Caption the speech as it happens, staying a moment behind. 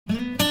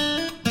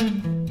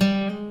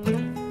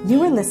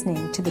You are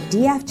listening to the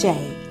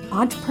DFJ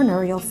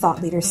Entrepreneurial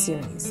Thought Leader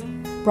Series,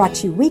 brought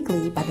to you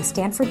weekly by the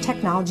Stanford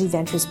Technology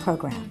Ventures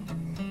Program.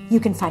 You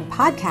can find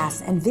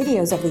podcasts and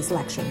videos of these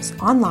lectures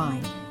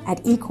online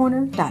at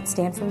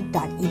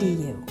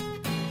ecorner.stanford.edu.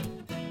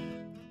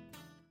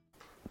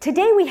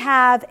 Today we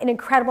have an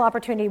incredible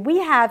opportunity. We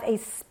have a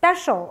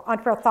special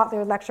Entrepreneurial Thought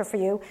Leader lecture for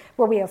you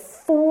where we have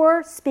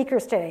 4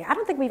 speakers today. I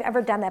don't think we've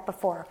ever done that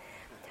before.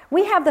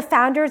 We have the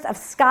founders of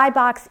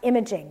Skybox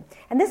Imaging.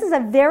 And this is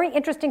a very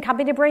interesting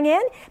company to bring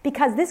in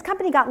because this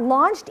company got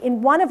launched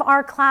in one of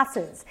our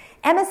classes,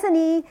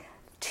 MS&E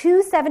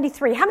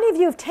 273. How many of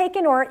you have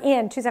taken or are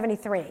in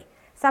 273?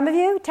 Some of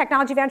you,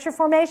 Technology Venture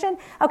Formation.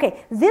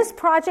 Okay, this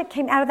project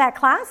came out of that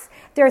class.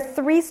 There are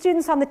 3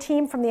 students on the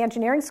team from the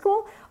engineering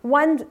school,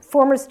 1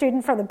 former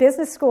student from the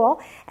business school.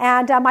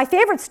 And my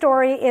favorite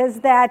story is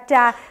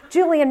that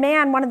Julian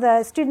Mann, one of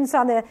the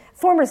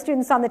former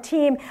students on the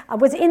team,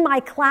 was in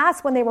my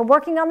class when they were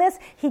working on this.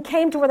 He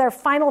came to their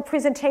final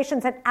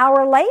presentations an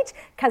hour late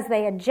because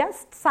they had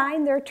just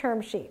signed their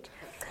term sheet.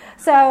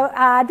 So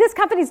this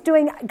company's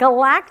doing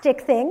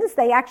galactic things.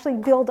 They actually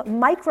build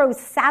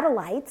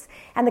micro-satellites,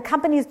 and the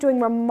company's doing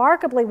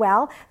remarkably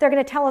well. They're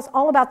going to tell us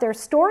all about their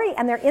story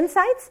and their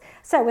insights.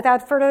 So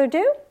without further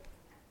ado,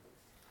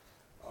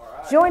 all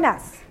right. Join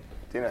us.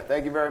 Tina,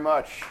 thank you very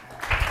much.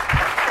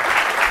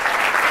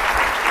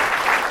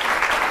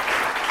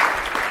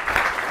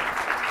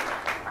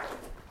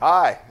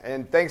 Hi,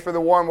 and thanks for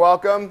the warm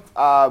welcome.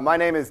 My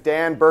name is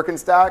Dan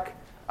Berkenstock.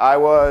 I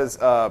was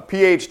a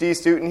PhD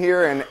student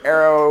here in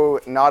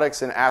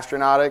aeronautics and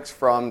astronautics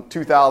from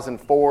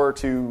 2004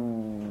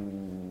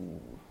 to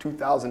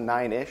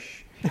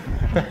 2009-ish.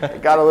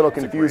 It got a little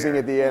confusing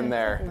at the end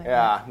there.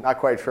 Yeah, not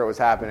quite sure what was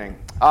happening.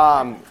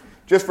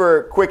 Just for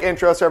a quick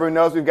intro so everyone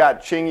knows, we've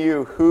got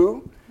Ching-Yu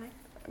Hu,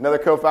 another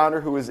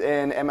co-founder who was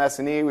in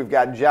MS&E. We've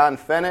got John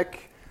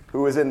Fenwick,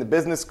 who was in the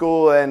business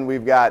school, and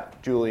we've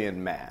got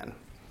Julian Mann.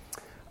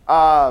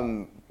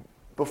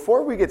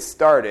 Before we get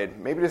started,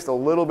 maybe just a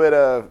little bit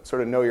of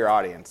sort of know your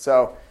audience.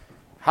 So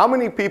how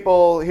many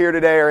people here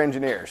today are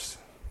engineers?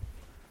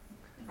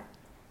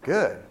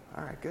 Good.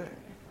 All right, good.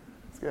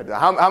 That's good.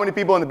 How many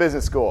people in the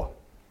business school?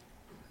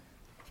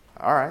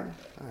 All right,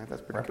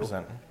 that's pretty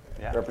Represent. cool.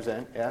 Yeah.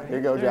 Represent. Yeah, here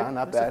you go, John.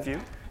 Not bad. A few.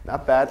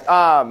 Not bad.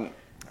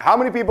 How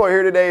many people are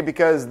here today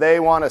because they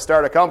want to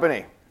start a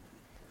company?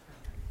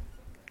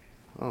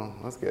 Oh,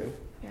 that's good.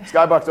 Yeah.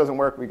 Skybox doesn't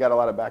work. We got a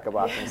lot of backup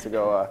options to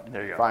go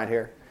find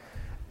here.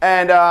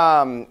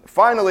 And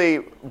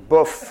finally,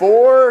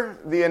 before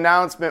the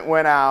announcement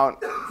went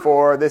out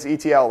for this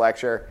ETL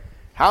lecture,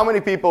 how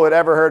many people had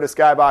ever heard of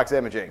Skybox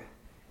Imaging?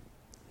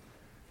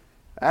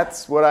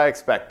 That's what I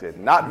expected.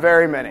 Not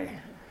very many.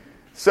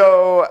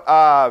 So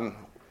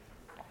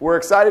we're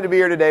excited to be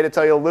here today to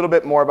tell you a little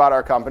bit more about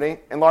our company,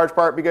 in large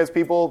part because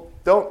people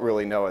don't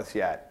really know us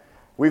yet.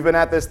 We've been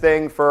at this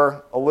thing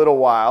for a little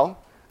while,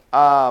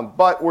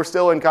 but we're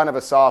still in kind of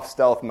a soft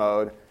stealth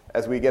mode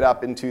as we get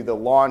up into the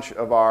launch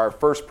of our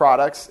first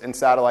products and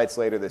satellites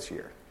later this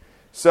year.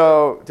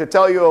 So to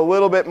tell you a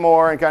little bit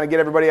more and kind of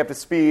get everybody up to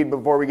speed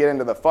before we get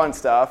into the fun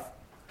stuff,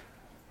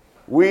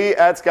 we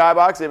at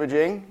Skybox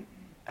Imaging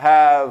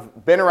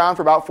have been around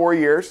for about 4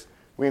 years.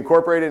 We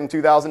incorporated in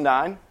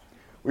 2009.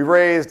 We've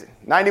raised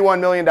 $91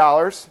 million,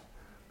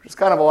 which is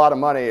kind of a lot of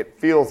money,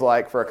 it feels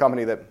like, for a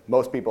company that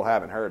most people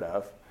haven't heard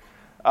of.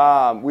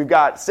 We've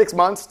got 6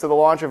 months to the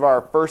launch of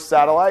our first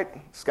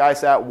satellite,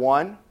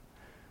 SkySat-1.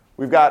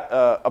 We've got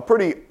a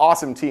pretty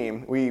awesome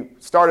team. We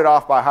started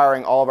off by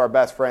hiring all of our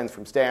best friends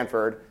from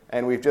Stanford,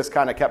 and we've just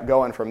kind of kept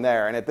going from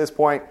there. And at this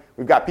point,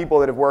 we've got people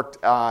that have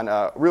worked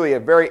on really a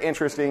very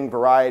interesting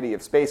variety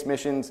of space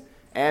missions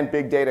and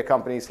big data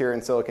companies here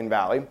in Silicon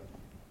Valley.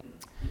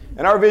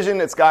 And our vision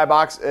at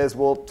Skybox, as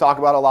we'll talk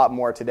about a lot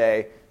more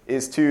today,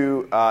 is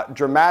to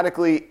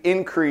dramatically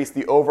increase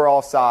the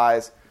overall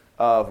size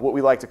of what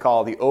we like to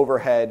call the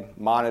overhead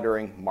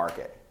monitoring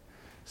market.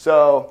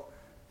 So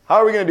how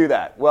are we going to do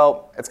that?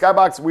 Well, at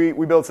Skybox,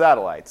 we build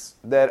satellites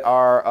that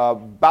are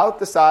about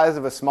the size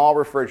of a small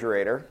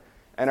refrigerator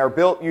and are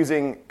built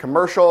using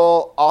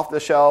commercial,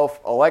 off-the-shelf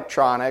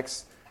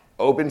electronics,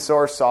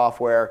 open-source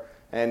software,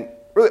 and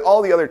really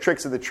all the other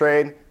tricks of the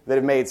trade that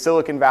have made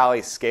Silicon Valley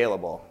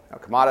scalable.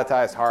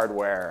 Commoditized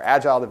hardware,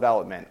 agile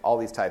development, all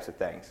these types of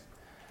things.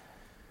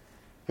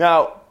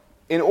 Now,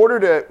 in order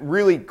to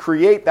really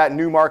create that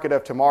new market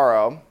of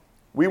tomorrow,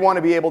 we want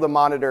to be able to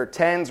monitor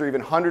tens or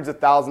even hundreds of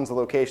thousands of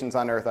locations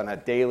on Earth on a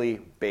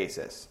daily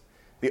basis.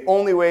 The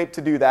only way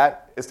to do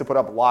that is to put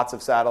up lots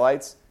of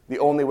satellites. The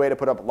only way to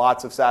put up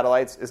lots of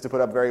satellites is to put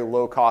up very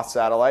low-cost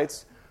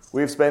satellites.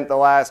 We've spent the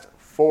last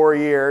 4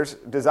 years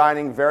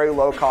designing very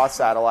low-cost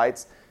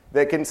satellites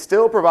that can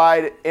still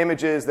provide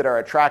images that are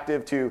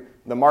attractive to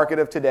the market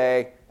of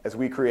today as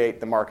we create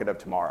the market of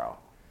tomorrow.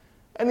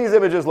 And these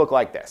images look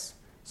like this.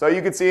 So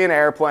you can see an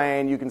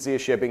airplane, you can see a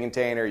shipping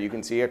container, you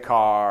can see a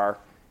car,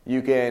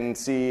 you can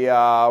see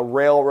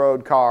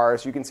railroad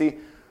cars, you can see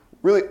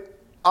really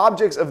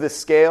objects of this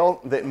scale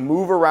that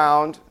move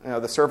around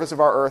the surface of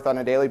our Earth on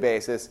a daily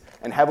basis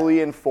and heavily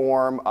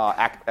inform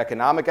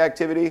economic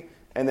activity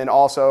and then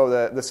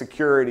also the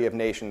security of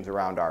nations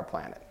around our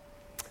planet.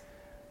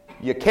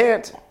 You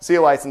can't see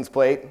a license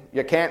plate,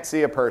 you can't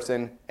see a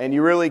person, and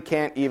you really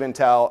can't even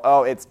tell,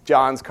 oh, it's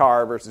John's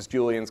car versus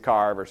Julian's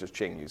car versus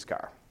Ching-Yu's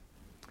car.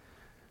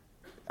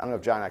 I don't know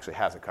if John actually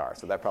has a car,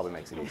 so that probably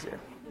makes it easier.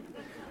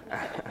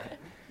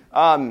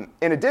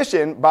 In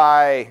addition,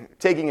 by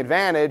taking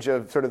advantage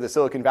of sort of the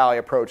Silicon Valley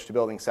approach to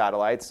building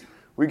satellites,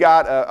 we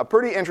got a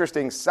pretty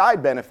interesting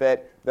side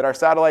benefit that our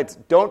satellites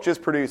don't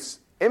just produce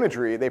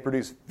imagery, they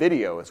produce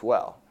video as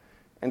well.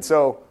 And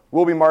so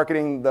we'll be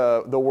marketing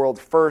the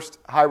world's first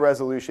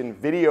high-resolution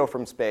video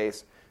from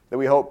space that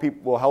we hope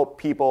will help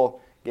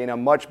people gain a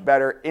much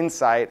better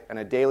insight on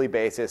a daily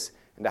basis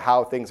into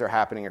how things are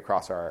happening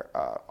across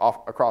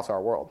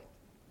our world.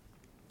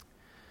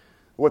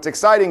 What's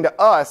exciting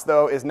to us,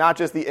 though, is not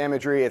just the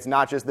imagery, it's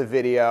not just the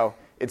video,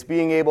 it's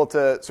being able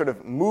to sort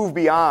of move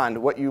beyond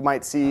what you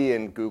might see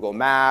in Google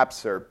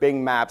Maps or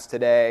Bing Maps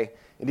today,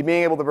 into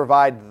being able to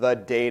provide the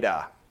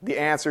data, the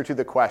answer to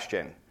the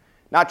question.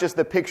 Not just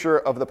the picture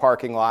of the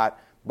parking lot,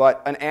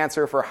 but an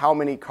answer for how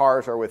many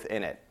cars are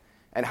within it.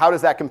 And how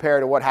does that compare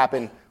to what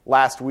happened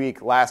last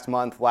week, last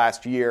month,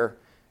 last year?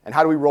 And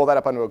how do we roll that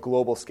up onto a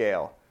global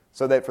scale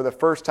so that for the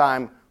first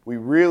time, we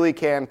really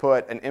can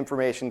put an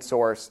information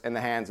source in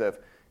the hands of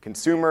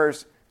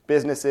consumers,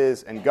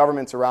 businesses, and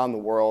governments around the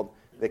world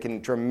that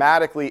can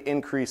dramatically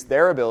increase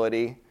their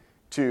ability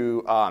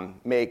to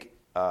make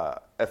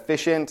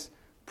efficient,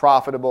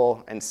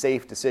 profitable, and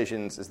safe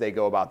decisions as they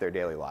go about their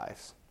daily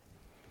lives.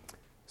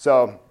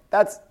 So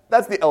that's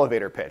the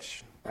elevator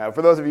pitch.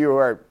 For those of you who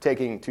are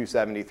taking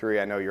 273,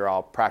 I know you're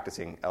all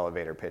practicing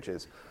elevator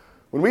pitches.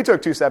 When we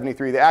took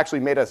 273, they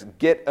actually made us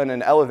get in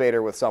an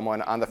elevator with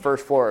someone on the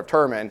first floor of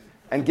Terman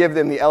and give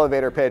them the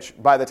elevator pitch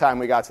by the time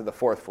we got to the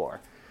fourth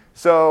floor.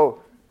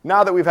 So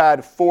now that we've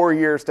had 4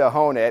 years to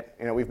hone it,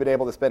 we've been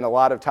able to spend a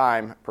lot of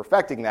time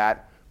perfecting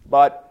that.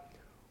 But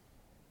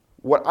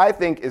what I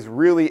think is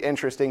really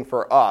interesting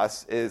for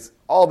us is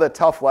all the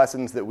tough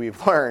lessons that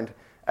we've learned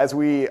as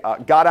we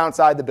got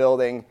outside the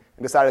building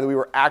and decided that we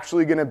were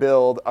actually going to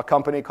build a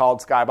company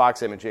called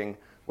Skybox Imaging,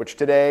 which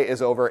today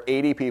is over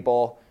 80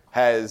 people,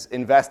 has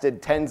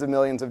invested tens of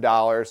millions of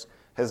dollars,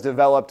 has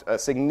developed a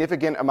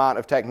significant amount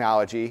of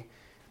technology,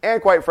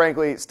 and quite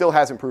frankly, still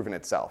hasn't proven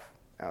itself.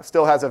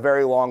 Still has a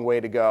very long way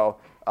to go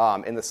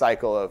in the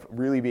cycle of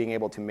really being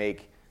able to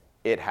make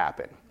it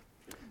happen.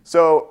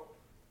 So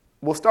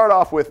we'll start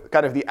off with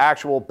kind of the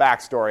actual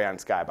backstory on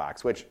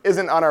Skybox, which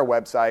isn't on our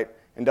website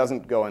and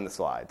doesn't go in the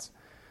slides.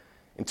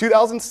 In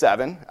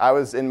 2007, I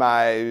was in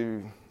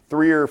my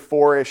 3 or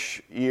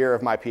 4-ish year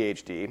of my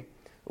PhD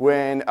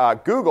when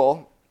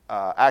Google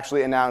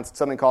actually announced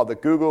something called the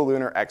Google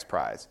Lunar X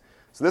Prize.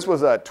 So this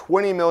was a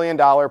 $20 million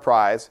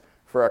prize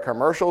for a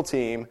commercial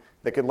team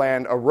that could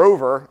land a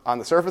rover on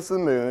the surface of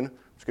the moon,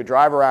 which could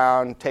drive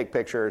around, take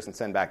pictures, and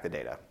send back the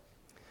data.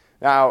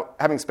 Now,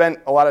 having spent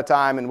a lot of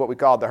time in what we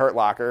called the Hurt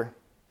Locker,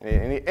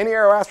 any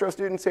AeroAstro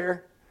students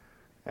here?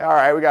 All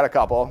right, we got a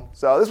couple.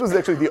 So this was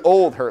actually the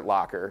old Hurt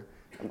Locker.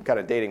 I'm kind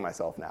of dating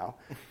myself now.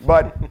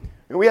 But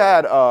we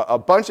had a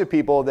bunch of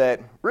people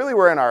that really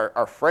were in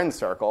our friend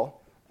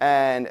circle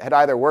and had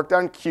either worked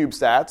on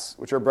CubeSats,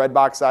 which are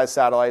breadbox-sized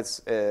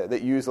satellites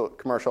that use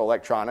commercial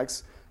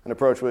electronics, an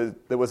approach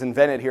that was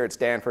invented here at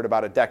Stanford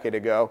about a decade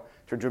ago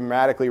to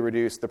dramatically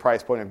reduce the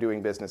price point of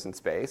doing business in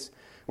space.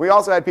 We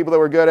also had people that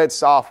were good at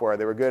software,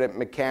 that were good at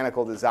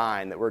mechanical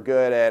design, that were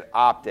good at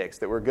optics,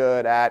 that were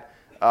good at,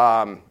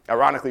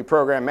 ironically,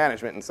 program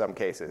management in some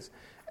cases.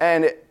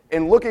 And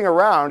in looking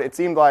around, it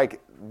seemed like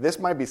this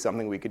might be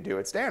something we could do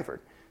at Stanford.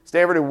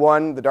 Stanford had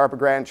won the DARPA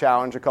Grand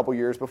Challenge a couple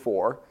years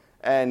before,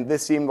 and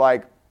this seemed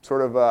like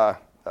sort of a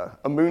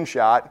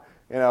moonshot,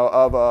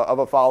 of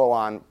a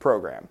follow-on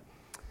program.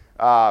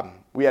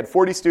 We had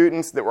 40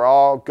 students that were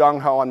all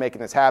gung-ho on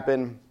making this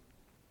happen.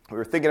 We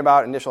were thinking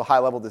about initial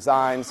high-level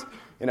designs,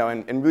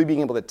 and really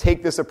being able to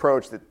take this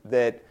approach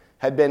that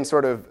had been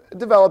sort of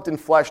developed and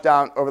fleshed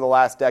out over the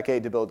last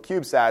decade to build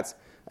CubeSats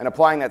and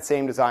applying that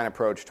same design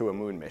approach to a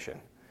moon mission.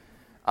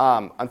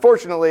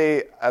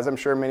 Unfortunately, as I'm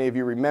sure many of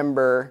you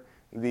remember,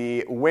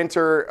 the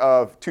winter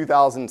of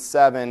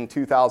 2007,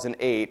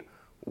 2008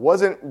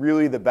 wasn't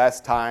really the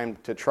best time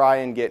to try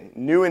and get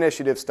new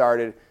initiatives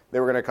started that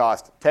were going to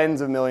cost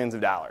tens of millions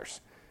of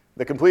dollars.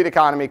 The complete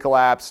economy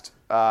collapsed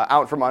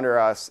out from under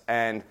us,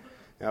 and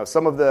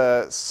some of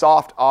the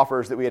soft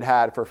offers that we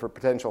had for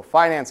potential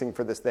financing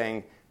for this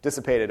thing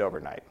dissipated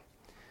overnight.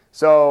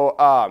 So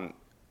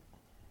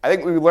I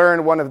think we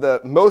learned one of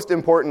the most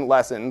important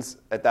lessons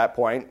at that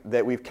point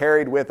that we've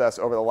carried with us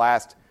over the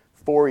last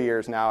 4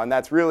 years now, and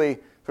that's really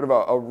sort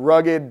of a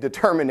rugged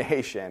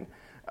determination.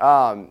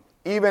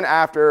 Even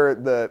after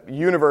the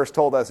universe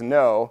told us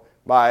no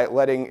by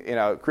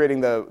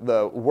creating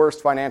the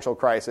worst financial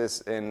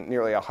crisis in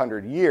nearly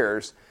 100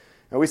 years,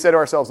 and we said to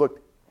ourselves, look,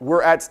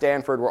 we're at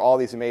Stanford where all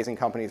these amazing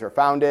companies are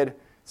founded.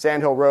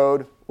 Sand Hill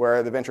Road,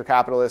 where the venture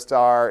capitalists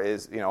are,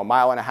 is a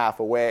mile and a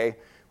half away.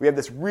 We have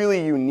this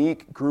really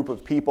unique group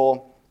of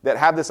people that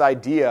have this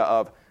idea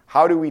of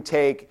how do we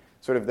take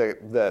sort of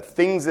the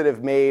things that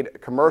have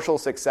made commercial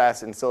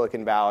success in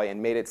Silicon Valley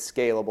and made it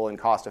scalable and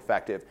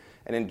cost-effective,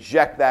 and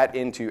inject that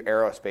into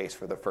aerospace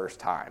for the first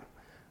time.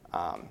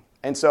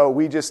 And so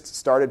we just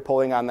started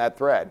pulling on that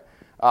thread.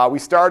 We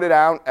started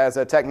out as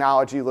a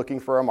technology looking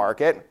for a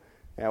market,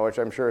 which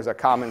I'm sure is a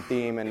common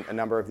theme in a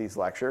number of these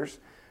lectures.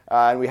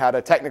 And we had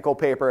a technical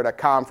paper at a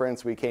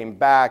conference. We came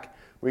back.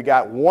 We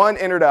got one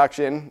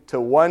introduction to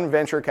one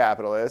venture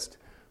capitalist.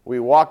 We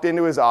walked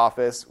into his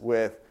office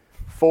with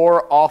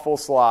 4 awful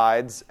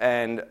slides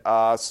and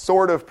a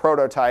sort of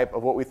prototype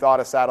of what we thought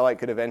a satellite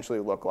could eventually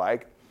look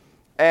like.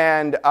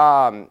 And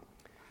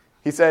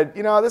he said,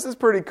 this is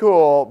pretty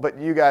cool, but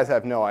you guys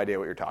have no idea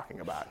what you're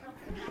talking about.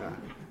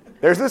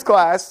 There's this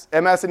class,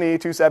 MS&E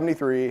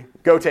 273,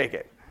 go take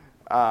it.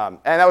 And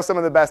that was some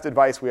of the best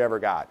advice we ever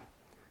got.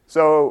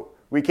 So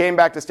we came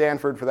back to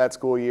Stanford for that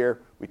school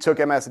year. We took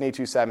MS&E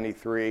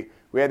 273.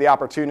 We had the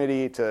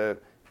opportunity to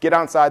get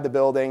outside the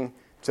building,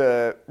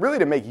 to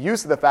make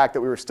use of the fact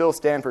that we were still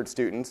Stanford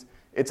students.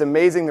 It's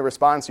amazing the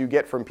response you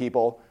get from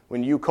people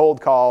when you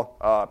cold call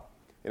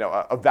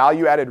a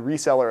value-added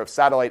reseller of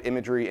satellite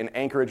imagery in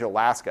Anchorage,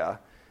 Alaska,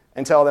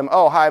 and tell them,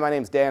 oh, hi, my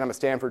name's Dan. I'm a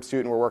Stanford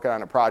student. We're working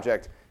on a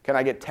project. Can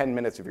I get 10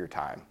 minutes of your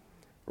time?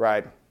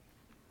 Right?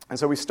 And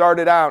so we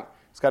started out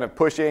just kind of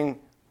pushing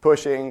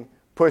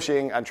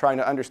on trying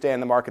to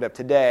understand the market of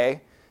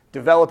today,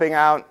 developing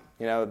out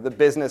the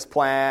business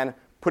plan,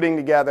 putting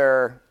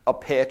together a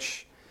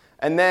pitch,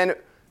 and then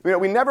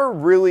we never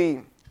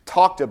really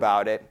talked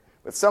about it,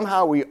 but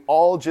somehow we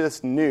all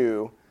just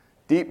knew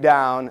deep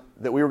down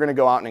that we were going to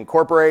go out and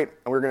incorporate,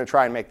 and we were going to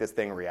try and make this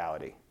thing a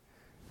reality.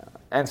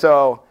 And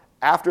so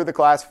after the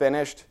class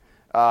finished,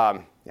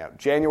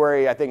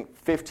 January, I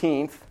think,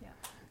 15th,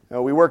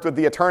 we worked with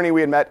the attorney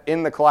we had met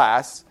in the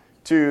class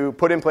to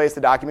put in place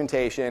the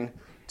documentation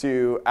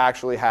to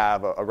actually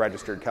have a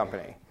registered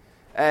company.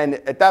 And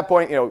at that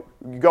point, you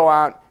go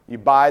out, you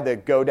buy the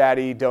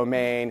GoDaddy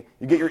domain,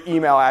 you get your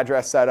email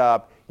address set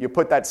up, you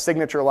put that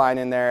signature line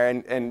in there,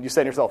 and you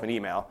send yourself an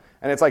email.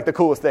 And it's like the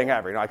coolest thing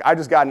ever. I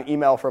just got an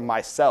email from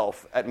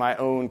myself at my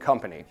own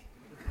company,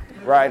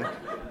 right?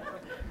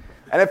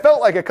 And it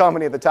felt like a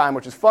company at the time,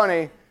 which is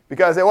funny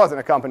because it wasn't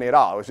a company at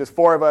all. It was just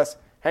 4 of us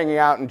hanging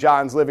out in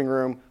John's living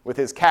room with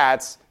his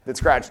cats that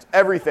scratched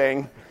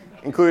everything,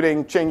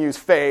 including Ching-Yu's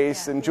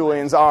face and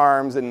Julian's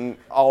arms and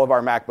all of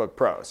our MacBook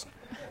Pros,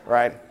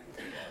 right?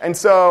 And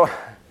so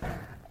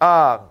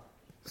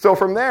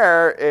from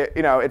there,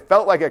 it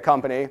felt like a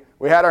company.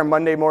 We had our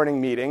Monday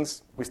morning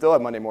meetings. We still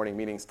have Monday morning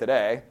meetings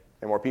today.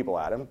 There are more people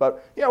at them.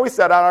 But we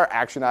set out our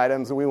action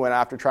items, and we went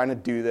after trying to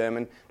do them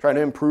and trying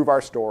to improve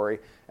our story.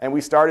 And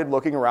we started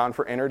looking around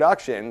for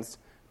introductions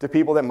to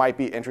people that might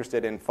be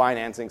interested in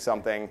financing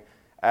something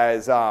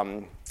as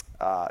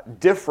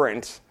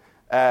different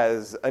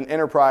as an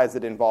enterprise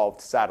that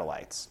involved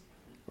satellites,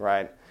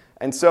 right?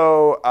 And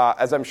so,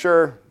 as I'm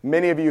sure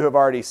many of you have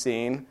already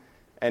seen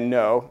and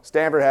know,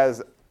 Stanford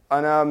has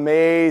an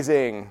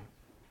amazing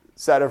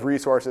set of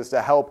resources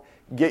to help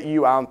get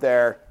you out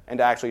there and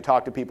to actually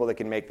talk to people that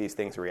can make these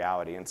things a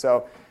reality. And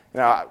so,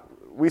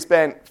 we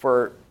spent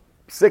for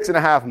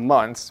 6.5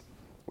 months,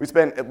 we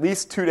spent at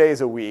least 2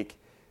 days a week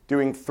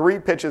doing 3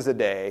 pitches a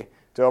day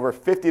to over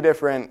 50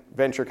 different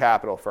venture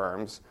capital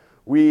firms.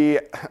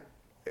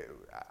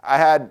 I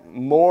had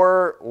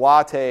more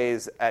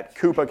lattes at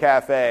Coupa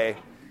Cafe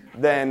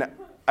than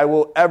I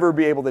will ever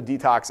be able to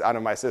detox out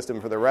of my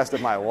system for the rest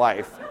of my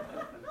life.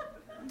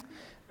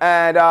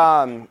 And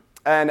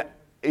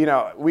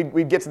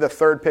we'd get to the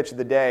 3rd pitch of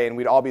the day, and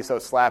we'd all be so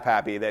slap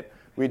happy that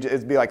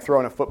it'd be like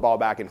throwing a football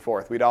back and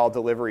forth. We'd all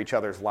deliver each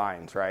other's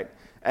lines, right?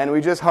 And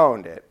we just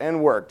honed it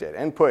and worked it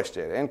and pushed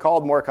it and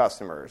called more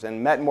customers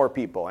and met more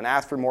people and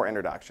asked for more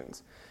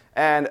introductions.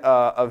 And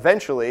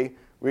eventually,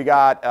 we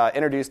got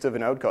introduced to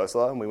Vinod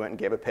Khosla, and we went and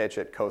gave a pitch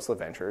at Khosla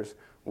Ventures,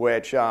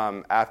 which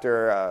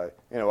after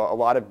a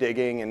lot of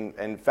digging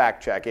and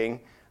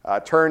fact-checking,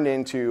 turned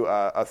into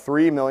a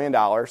 $3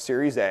 million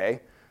Series A,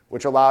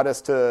 which allowed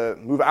us to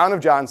move out of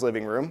John's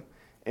living room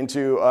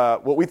into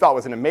what we thought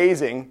was an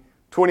amazing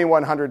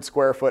 2,100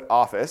 square foot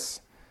office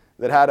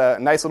that had a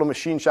nice little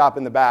machine shop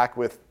in the back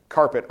with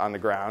carpet on the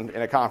ground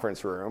in a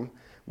conference room,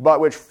 but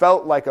which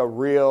felt like a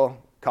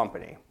real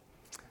company.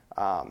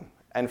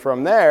 And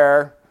from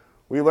there,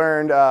 we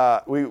learned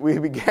we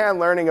began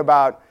learning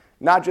about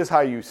not just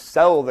how you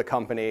sell the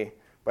company,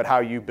 but how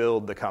you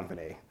build the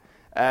company.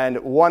 And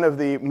one of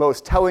the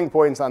most telling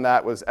points on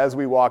that was as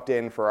we walked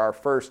in for our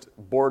first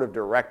board of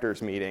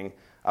directors meeting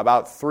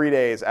about 3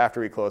 days after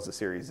we closed the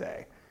Series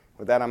A.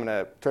 With that, I'm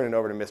going to turn it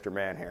over to Mr.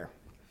 Mann here.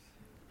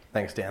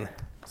 Thanks, Dan.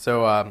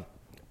 So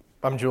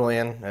I'm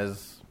Julian,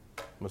 as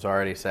was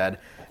already said,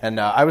 and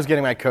I was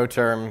getting my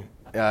co-term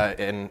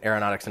in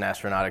aeronautics and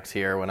astronautics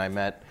here when I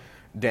met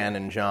Dan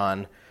and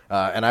John.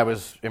 And I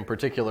was, in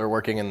particular,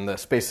 working in the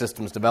Space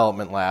Systems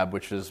Development Lab,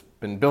 which has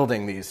been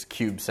building these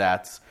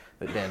CubeSats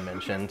that Dan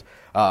mentioned.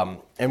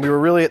 And we were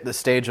really at the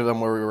stage of them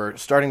where we were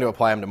starting to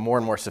apply them to more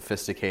and more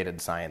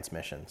sophisticated science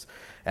missions.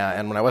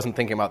 And when I wasn't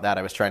thinking about that,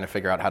 I was trying to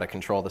figure out how to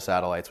control the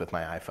satellites with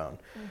my iPhone.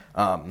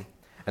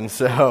 And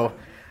so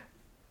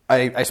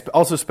I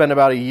also spent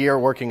about a year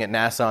working at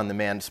NASA on the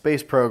manned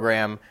space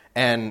program,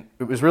 and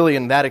it was really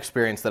in that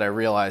experience that I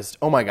realized,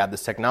 oh my God,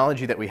 this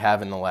technology that we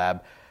have in the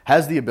lab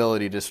has the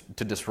ability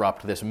to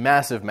disrupt this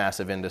massive,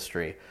 massive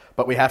industry,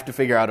 but we have to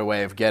figure out a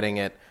way of getting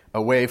it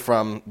away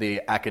from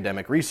the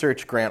academic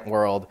research grant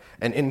world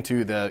and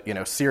into the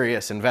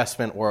serious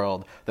investment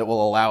world that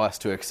will allow us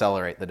to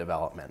accelerate the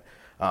development.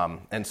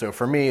 And so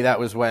for me, that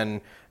was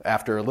when,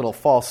 after a little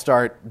false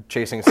start,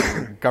 chasing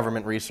some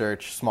government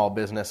research, small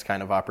business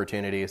kind of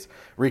opportunities,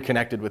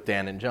 reconnected with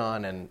Dan and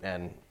John,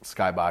 and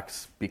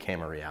Skybox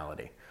became a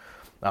reality.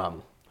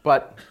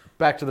 But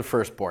back to the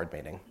first board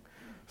meeting.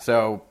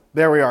 So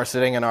there we are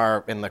sitting in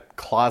the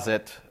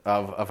closet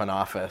of an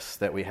office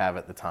that we have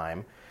at the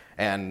time.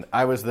 And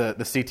I was the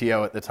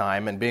CTO at the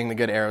time, and being the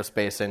good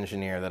aerospace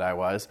engineer that I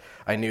was,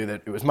 I knew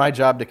that it was my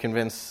job to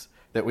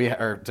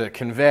to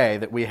convey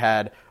that we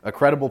had a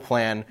credible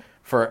plan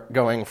for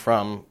going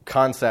from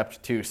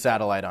concept to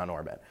satellite on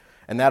orbit.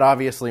 And that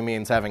obviously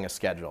means having a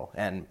schedule.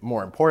 And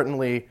more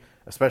importantly,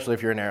 especially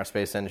if you're an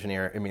aerospace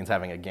engineer, it means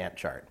having a Gantt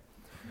chart.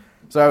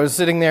 So I was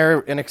sitting there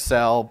in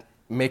Excel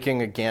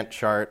making a Gantt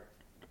chart.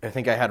 I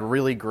think I had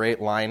really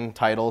great line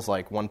titles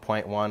like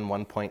 1.1,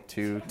 1.2,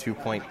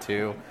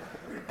 2.2.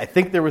 I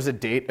think there was a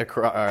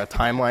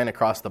timeline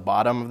across the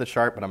bottom of the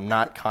chart, but I'm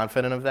not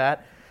confident of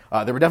that.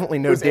 There were definitely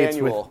no dates.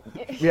 Annual.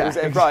 It was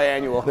probably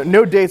annual.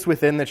 No dates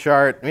within the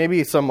chart.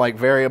 Maybe some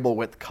variable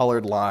with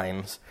colored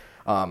lines.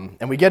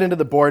 And we get into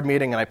the board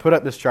meeting, and I put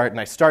up this chart,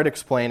 and I start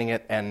explaining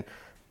it, and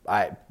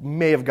I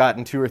may have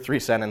gotten 2 or 3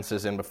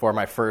 sentences in before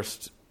my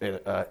first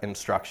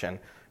instruction,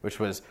 which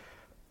was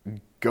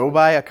go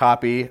buy a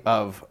copy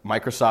of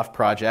Microsoft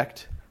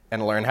Project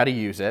and learn how to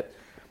use it,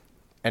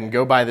 and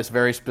go buy this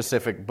very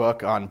specific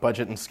book on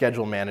budget and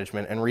schedule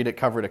management and read it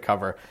cover to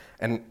cover.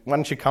 And why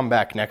don't you come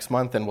back next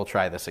month and we'll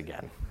try this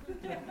again.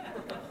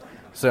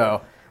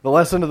 So the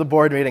lesson of the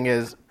board meeting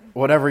is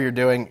whatever you're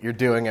doing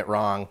it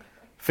wrong.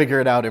 Figure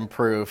it out,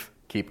 improve,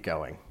 keep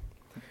going.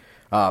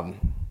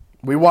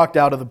 We walked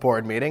out of the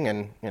board meeting,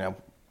 and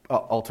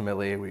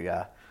ultimately we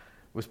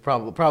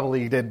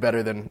probably did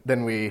better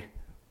than we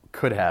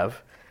could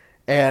have,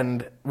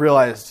 and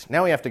realized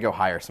now we have to go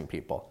hire some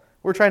people.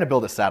 We're trying to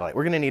build a satellite.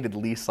 We're going to need at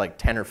least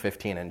 10 or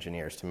 15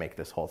 engineers to make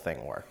this whole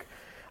thing work.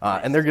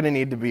 And they're going to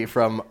need to be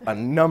from a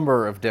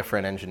number of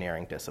different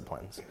engineering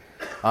disciplines.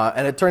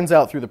 And it turns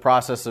out through the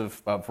process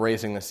of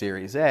raising the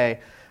Series A,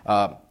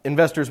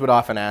 investors would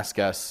often ask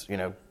us,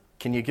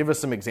 can you give us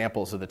some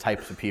examples of the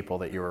types of people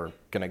that you were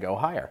going to go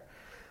hire?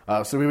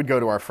 So we would go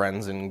to our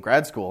friends in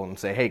grad school and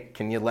say, hey,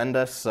 can you lend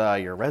us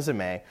your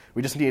resume?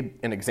 We just need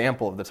an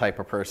example of the type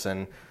of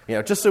person,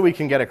 just so we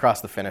can get across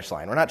the finish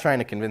line. We're not trying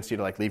to convince you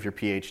to leave your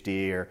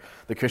PhD or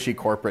the cushy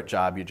corporate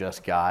job you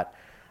just got.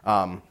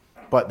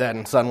 But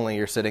then suddenly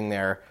you're sitting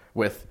there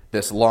with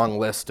this long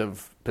list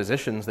of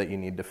positions that you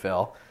need to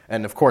fill.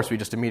 And of course, we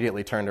just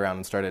immediately turned around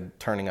and started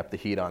turning up the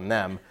heat on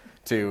them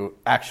to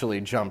actually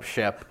jump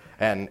ship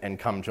and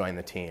come join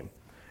the team.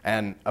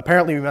 And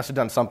apparently we must have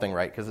done something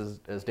right, because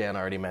as Dan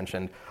already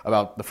mentioned,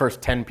 about the first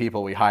 10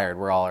 people we hired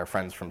were all our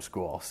friends from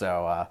school.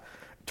 So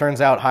turns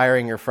out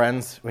hiring your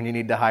friends when you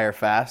need to hire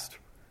fast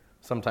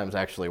sometimes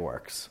actually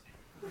works.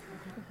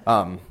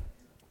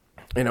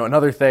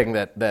 Another thing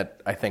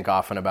that I think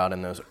often about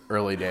in those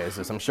early days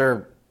is, I'm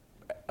sure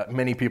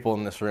many people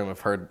in this room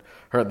have heard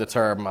the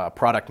term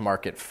product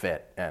market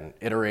fit and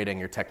iterating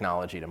your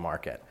technology to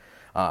market.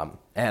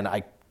 And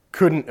I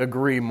couldn't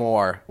agree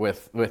more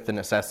with the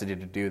necessity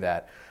to do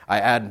that. I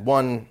add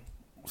one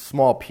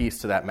small piece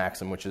to that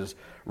maxim, which is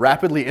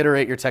rapidly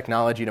iterate your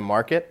technology to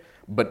market,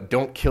 but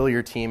don't kill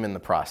your team in the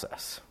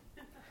process.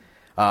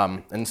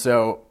 And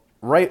so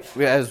right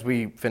as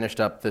we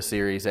finished up the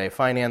Series A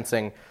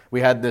financing,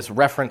 we had this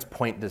reference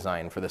point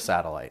design for the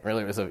satellite.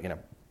 Really, it was a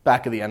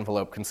back of the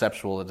envelope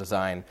conceptual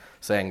design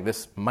saying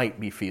this might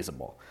be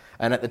feasible.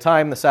 And at the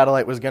time, the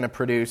satellite was going to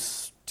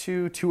produce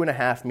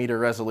 2.5 meter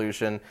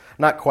resolution,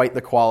 not quite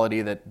the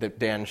quality that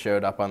Dan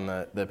showed up on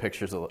the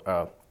pictures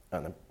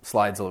on the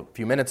slides a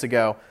few minutes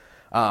ago,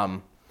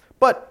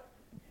 but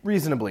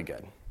reasonably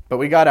good. But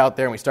we got out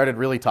there and we started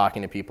really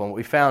talking to people, and what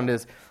we found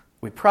is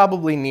we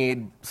probably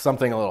need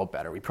something a little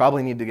better. We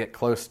probably need to get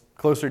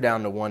closer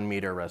down to 1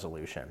 meter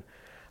resolution.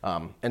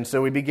 And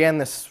so we began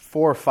this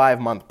 4 or 5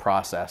 month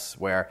process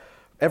where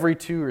every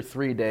 2 or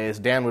 3 days,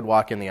 Dan would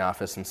walk in the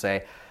office and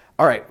say,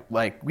 all right,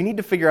 we need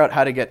to figure out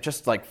how to get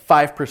just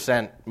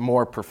 5%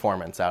 more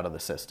performance out of the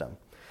system.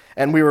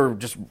 And we were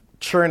just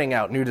churning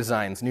out new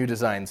designs,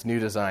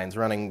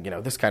 running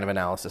this kind of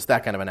analysis,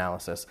 that kind of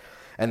analysis.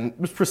 And it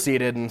was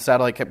proceeded, and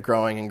satellite kept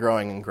growing and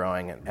growing and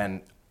growing.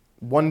 And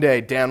one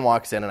day, Dan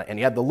walks in, and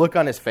he had the look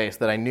on his face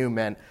that I knew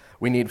meant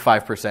we need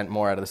 5%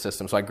 more out of the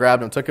system. So I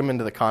grabbed him, took him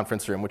into the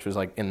conference room, which was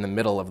in the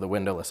middle of the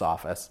windowless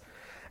office,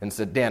 and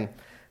said, Dan,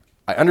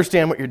 I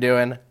understand what you're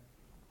doing.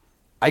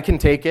 I can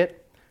take it.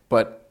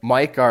 But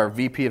Mike, our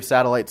VP of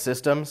Satellite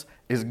Systems,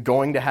 is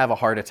going to have a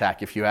heart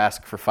attack if you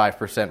ask for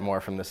 5%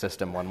 more from the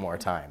system one more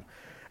time.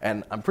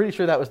 And I'm pretty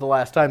sure that was the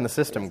last time the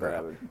system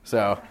grew.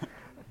 So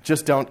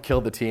just don't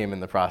kill the team in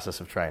the process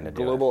of trying to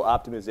do it. Global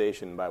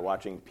optimization by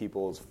watching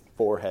people's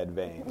forehead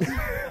veins.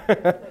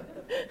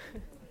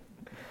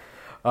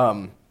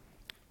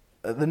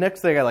 The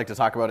next thing I'd like to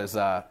talk about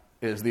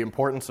is the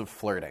importance of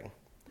flirting.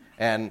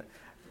 And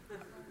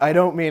I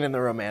don't mean in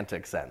the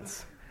romantic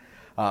sense.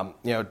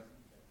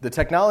 The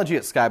technology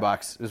at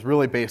Skybox is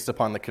really based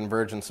upon the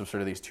convergence of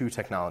sort of these two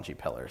technology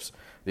pillars,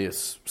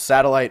 this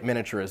satellite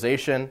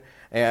miniaturization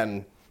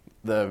and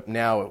the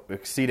now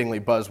exceedingly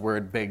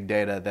buzzword big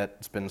data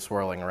that's been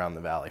swirling around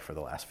the valley for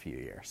the last few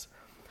years.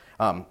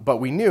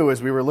 But we knew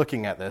as we were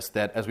looking at this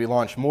that as we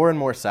launched more and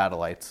more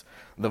satellites,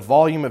 the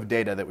volume of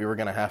data that we were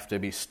going to have to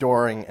be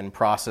storing and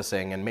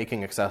processing and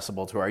making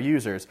accessible to our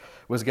users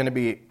was going to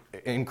be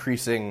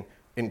increasing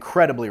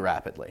incredibly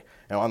rapidly,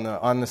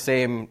 on the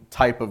same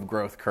type of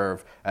growth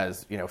curve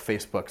as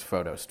Facebook's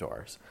photo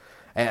stores.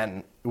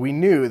 And we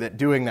knew that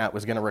doing that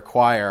was going to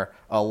require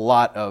a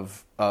lot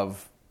of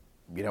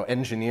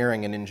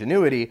engineering and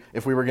ingenuity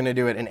if we were going to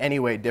do it in any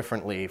way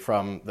differently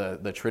from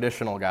the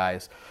traditional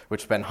guys,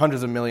 which spend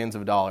hundreds of millions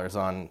of dollars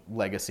on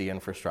legacy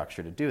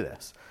infrastructure to do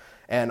this.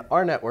 And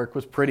our network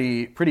was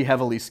pretty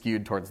heavily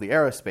skewed towards the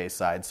aerospace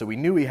side, so we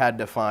knew we had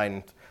to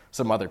find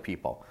some other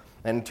people.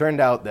 And it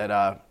turned out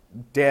that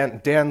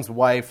Dan's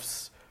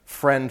wife's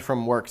friend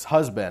from work's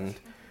husband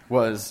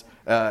was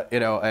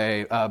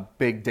a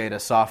big data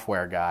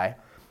software guy.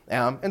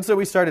 And so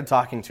we started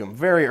talking to him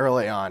very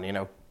early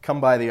on, come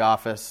by the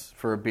office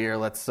for a beer.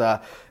 Let's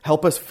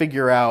help us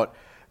figure out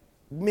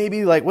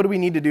maybe what do we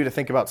need to do to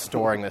think about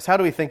storing this? How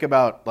do we think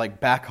about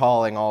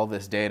backhauling all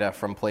this data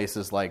from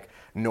places like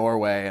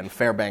Norway and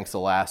Fairbanks,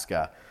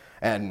 Alaska?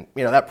 And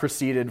that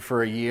proceeded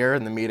for a year,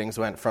 and the meetings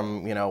went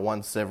from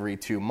once every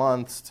 2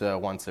 months to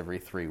once every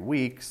 3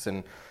 weeks,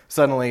 and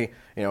suddenly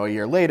a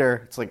year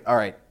later, it's all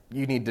right,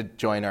 you need to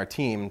join our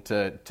team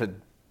to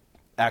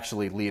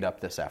actually lead up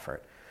this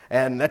effort.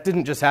 And that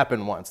didn't just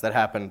happen once. That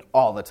happened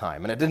all the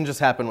time. And it didn't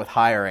just happen with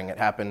hiring. It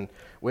happened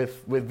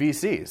with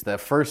VCs. The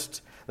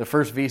first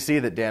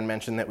VC that Dan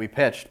mentioned that we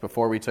pitched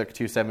before we took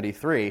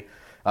 273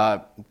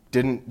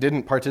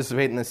 didn't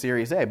participate in the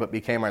Series A, but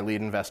became our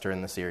lead investor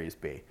in the Series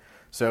B.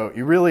 So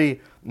you really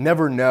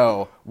never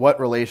know what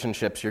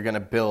relationships you're going to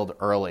build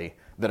early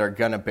that are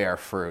going to bear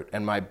fruit.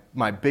 And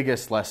my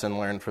biggest lesson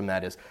learned from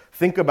that is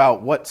think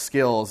about what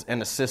skills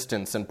and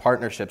assistance and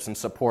partnerships and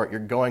support you're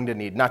going to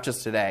need, not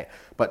just today,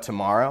 but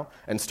tomorrow,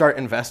 and start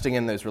investing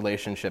in those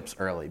relationships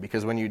early.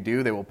 Because when you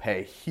do, they will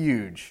pay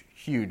huge,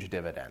 huge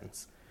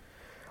dividends.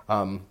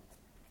 And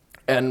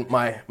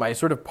my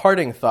sort of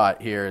parting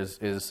thought here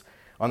is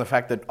on the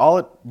fact that all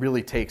it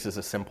really takes is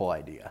a simple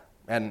idea.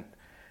 And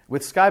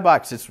with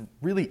Skybox, it's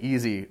really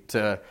easy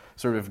to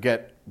sort of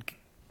get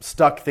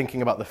stuck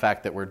thinking about the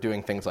fact that we're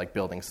doing things like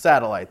building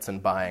satellites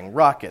and buying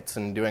rockets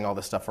and doing all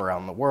this stuff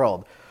around the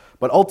world.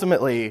 But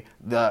ultimately,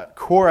 the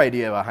core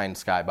idea behind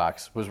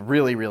Skybox was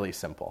really, really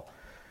simple.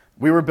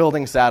 We were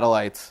building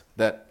satellites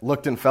that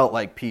looked and felt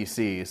like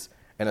PCs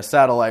in a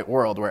satellite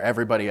world where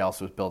everybody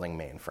else was building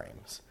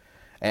mainframes.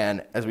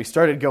 And as we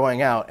started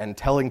going out and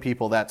telling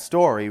people that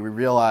story, we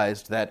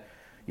realized that,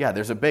 yeah,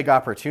 there's a big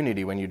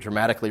opportunity when you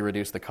dramatically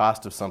reduce the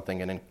cost of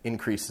something and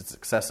increase its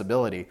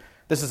accessibility.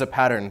 This is a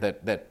pattern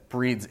that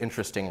breeds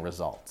interesting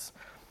results.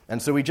 And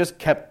so we just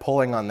kept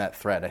pulling on that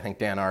thread. I think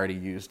Dan already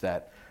used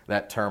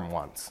that term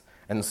once.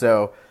 And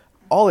so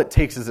all it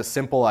takes is a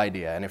simple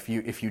idea. And if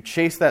you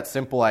chase that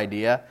simple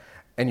idea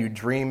and you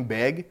dream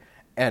big,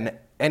 and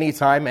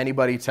anytime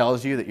anybody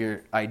tells you that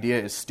your idea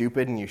is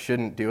stupid and you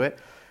shouldn't do it,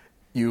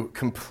 you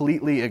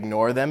completely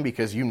ignore them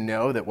because you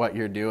know that what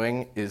you're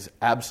doing is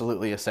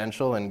absolutely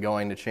essential and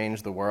going to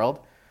change the world,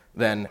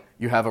 then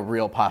you have a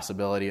real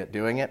possibility at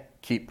doing it.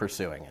 Keep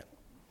pursuing it.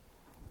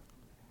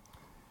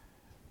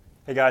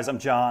 Hey guys, I'm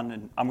John,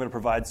 and I'm going to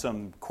provide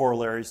some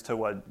corollaries to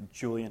what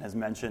Julian has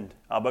mentioned.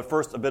 But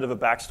first, a bit of a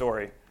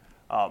backstory.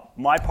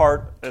 My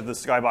part of the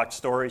Skybox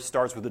story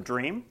starts with a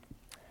dream,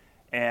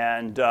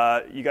 and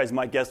you guys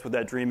might guess what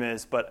that dream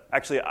is, but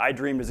actually I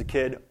dreamed as a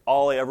kid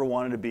all I ever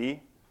wanted to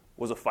be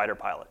was a fighter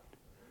pilot.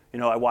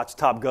 I watched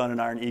Top Gun and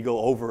Iron Eagle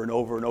over and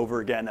over and over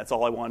again. That's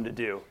all I wanted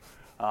to do.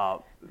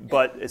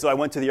 So I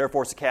went to the Air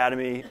Force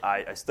Academy.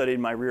 I studied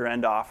my rear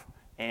end off,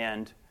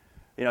 and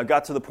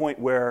got to the point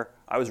where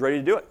I was ready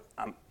to do it.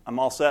 I'm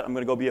all set. I'm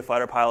going to go be a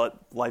fighter pilot.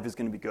 Life is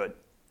going to be good.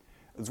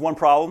 There's one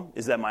problem,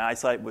 is that my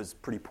eyesight was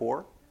pretty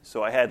poor.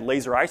 So I had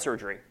laser eye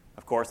surgery.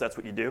 Of course, that's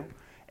what you do.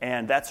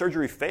 And that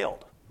surgery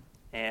failed.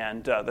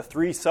 And the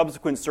 3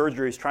 subsequent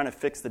surgeries trying to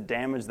fix the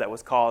damage that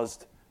was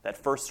caused that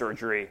first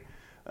surgery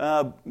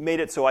made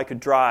it so I could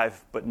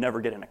drive but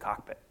never get in a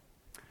cockpit.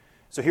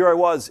 So here I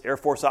was, Air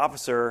Force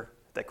officer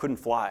that couldn't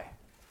fly.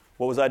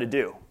 What was I to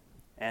do?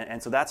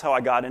 And so that's how I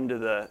got into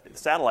the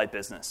satellite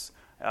business.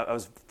 I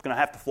was going to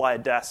have to fly a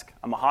desk,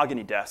 a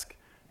mahogany desk.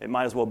 It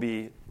might as well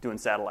be doing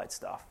satellite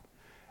stuff.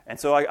 And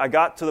so I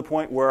got to the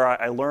point where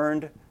I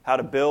learned how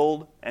to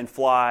build and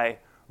fly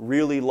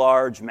really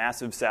large,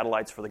 massive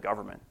satellites for the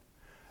government.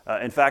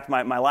 In fact,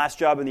 my last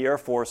job in the Air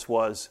Force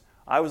was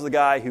I was the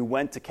guy who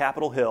went to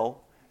Capitol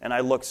Hill and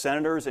I looked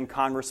senators and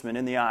congressmen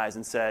in the eyes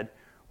and said,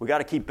 we got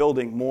to keep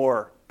building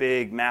more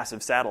big,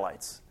 massive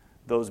satellites,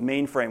 those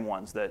mainframe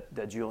ones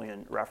that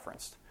Julian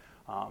referenced.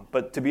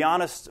 But to be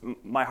honest,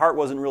 my heart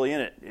wasn't really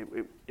in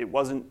it. It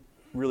wasn't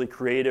really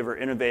creative or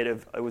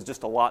innovative. It was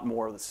just a lot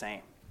more of the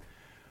same.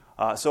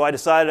 So I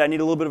decided I need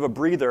a little bit of a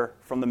breather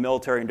from the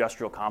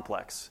military-industrial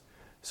complex.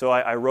 So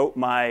I wrote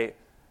my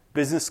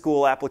business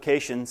school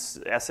applications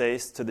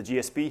essays to the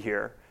GSB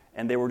here,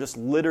 and they were just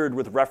littered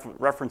with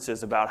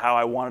references about how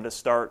I wanted to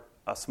start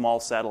a small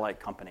satellite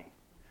company.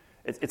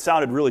 It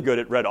sounded really good.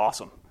 It read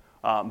awesome.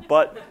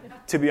 But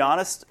to be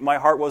honest, my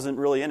heart wasn't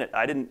really in it.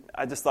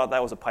 I just thought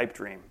that was a pipe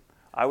dream.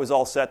 I was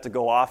all set to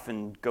go off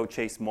and go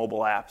chase mobile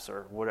apps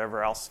or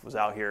whatever else was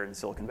out here in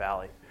Silicon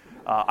Valley.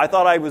 I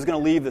thought I was going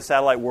to leave the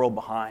satellite world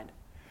behind.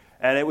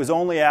 And it was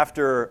only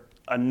after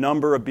a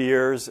number of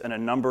beers and a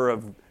number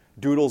of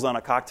doodles on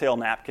a cocktail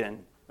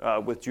napkin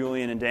with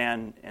Julian and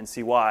Dan and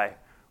CY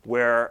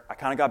where I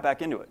kind of got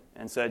back into it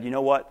and said, you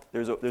know what,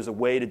 there's a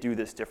way to do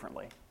this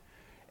differently.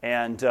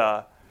 And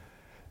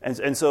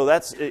so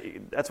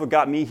that's what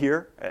got me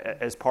here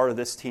as part of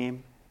this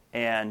team.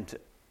 And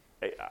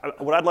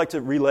what I'd like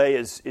to relay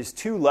is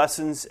two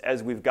lessons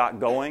as we've got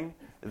going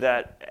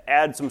that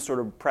add some sort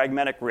of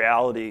pragmatic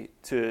reality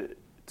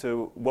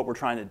to what we're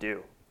trying to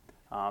do.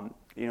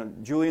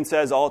 Julian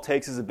says all it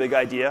takes is a big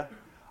idea.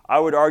 I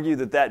would argue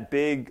that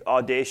big,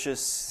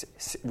 audacious,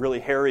 really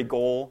hairy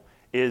goal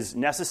is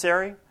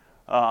necessary,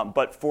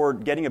 but for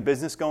getting a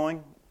business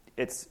going,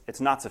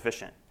 it's not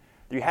sufficient.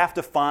 You have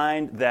to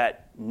find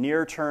that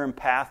near-term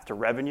path to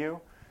revenue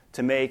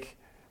to make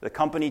the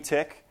company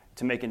tick,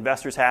 to make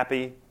investors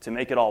happy, to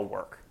make it all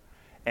work.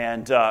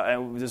 And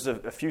there's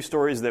a few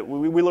stories that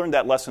we learned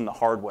that lesson the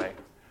hard way.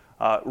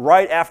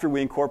 Right after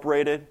we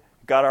incorporated,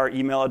 got our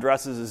email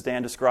addresses as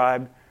Dan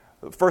described,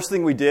 the first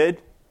thing we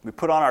did, we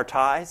put on our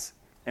ties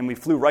and we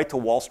flew right to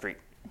Wall Street.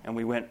 And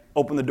we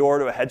opened the door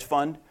to a hedge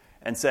fund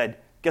and said,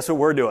 guess what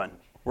we're doing?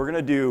 We're going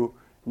to do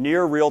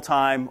near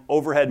real-time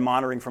overhead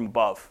monitoring from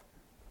above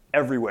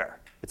everywhere.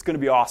 It's going to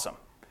be awesome.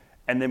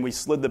 And then we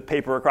slid the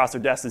paper across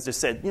their desk and just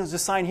said,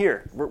 just sign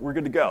here. We're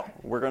good to go.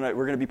 We're going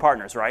to be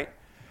partners, right?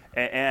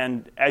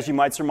 And as you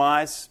might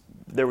surmise,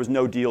 there was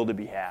no deal to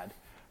be had.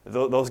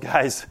 Those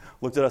guys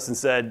looked at us and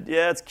said,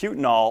 yeah, it's cute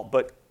and all,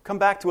 but come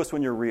back to us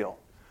when you're real.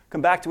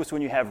 Come back to us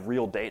when you have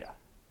real data.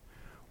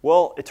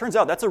 Well, it turns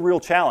out that's a real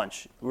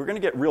challenge. We're going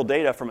to get real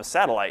data from a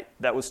satellite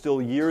that was still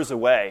years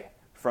away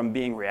from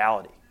being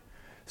reality.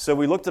 So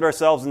we looked at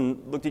ourselves and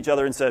looked at each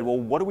other and said, well,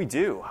 what do we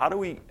do? How do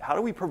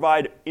we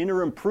provide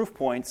interim proof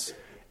points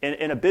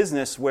in a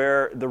business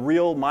where the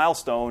real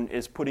milestone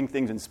is putting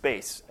things in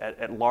space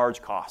at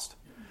large cost?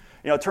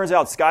 It turns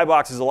out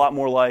Skybox is a lot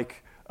more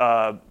like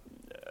a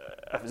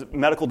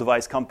medical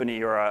device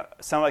company or a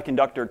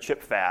semiconductor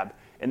chip fab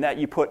in that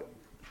you put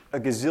a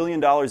gazillion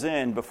dollars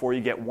in before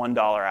you get $1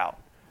 out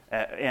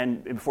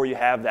and before you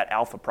have that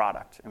alpha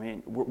product. I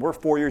mean, we're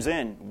 4 years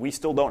in. We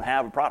still don't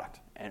have a product,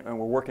 and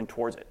we're working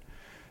towards it.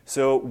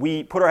 So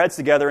we put our heads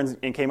together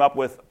and came up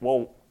with,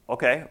 well,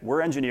 okay,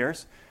 we're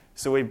engineers.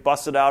 So we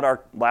busted out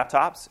our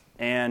laptops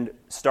and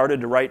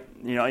started to write,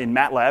 in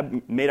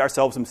MATLAB, made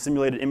ourselves some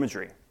simulated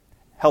imagery.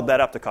 Held that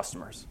up to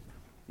customers.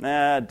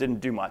 Didn't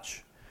do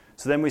much.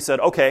 So then we said,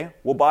 okay,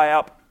 we'll buy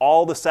up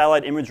all the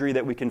satellite imagery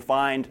that we can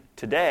find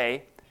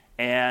today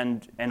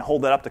and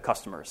hold that up to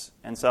customers.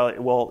 And so,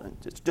 well,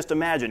 just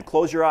imagine,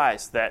 close your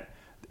eyes, that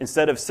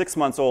instead of 6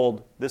 months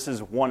old, this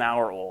is 1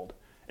 hour old.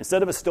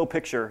 Instead of a still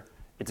picture,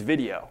 it's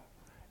video.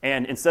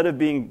 And instead of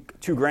being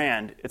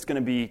 $2,000, it's going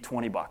to be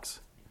 $20.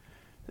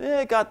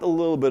 It got a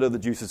little bit of the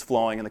juices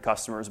flowing in the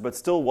customers, but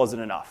still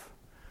wasn't enough.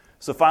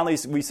 So finally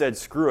we said,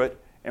 screw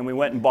it, and we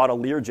went and bought a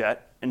Learjet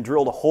and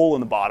drilled a hole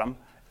in the bottom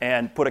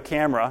and put a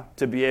camera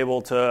to be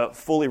able to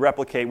fully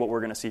replicate what we're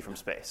going to see from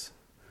space.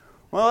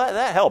 Well,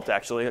 that helped,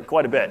 actually,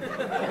 quite a bit.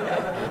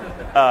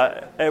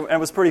 It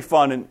was pretty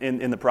fun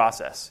in the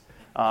process.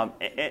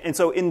 And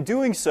so in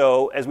doing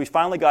so, as we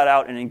finally got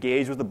out and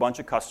engaged with a bunch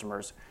of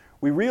customers,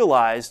 we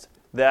realized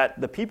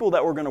that the people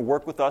that were going to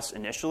work with us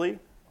initially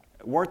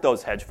weren't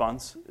those hedge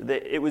funds.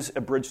 It was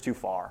a bridge too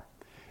far.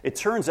 It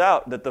turns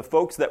out that the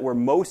folks that were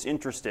most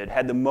interested,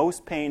 had the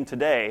most pain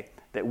today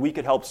that we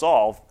could help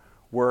solve,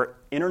 were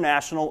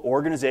international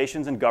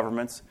organizations and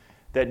governments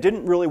that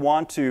didn't really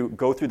want to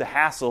go through the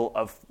hassle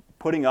of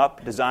putting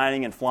up,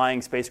 designing, and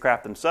flying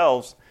spacecraft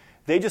themselves.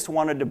 They just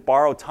wanted to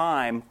borrow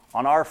time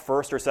on our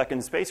first or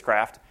second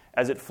spacecraft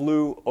as it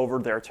flew over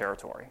their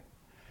territory.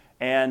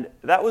 And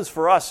that was,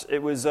 for us,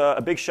 it was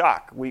a big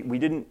shock. We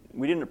didn't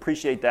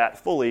appreciate that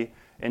fully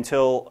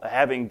until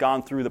having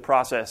gone through the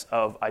process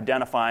of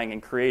identifying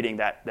and creating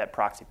that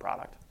proxy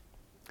product.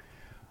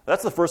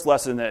 That's the first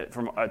lesson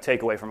from a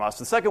takeaway from us.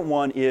 The second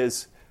one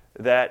is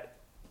that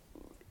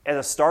as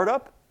a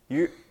startup,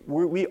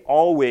 we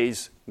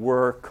always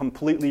were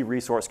completely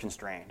resource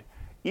constrained.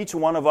 Each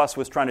one of us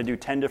was trying to do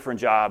 10 different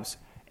jobs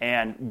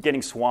and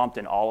getting swamped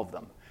in all of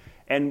them.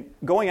 And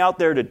going out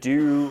there to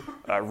do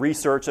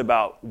research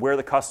about where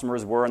the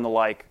customers were and the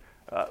like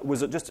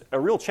was just a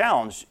real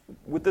challenge.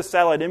 With this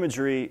satellite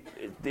imagery,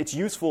 it's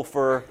useful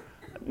for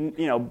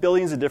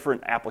billions of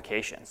different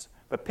applications.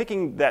 But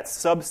picking that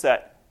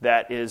subset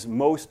that is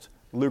most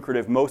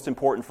lucrative, most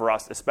important for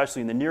us,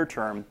 especially in the near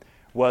term,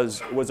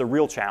 was a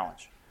real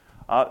challenge.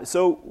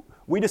 So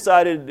we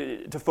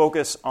decided to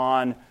focus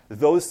on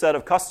those set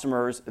of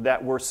customers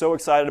that were so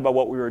excited about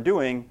what we were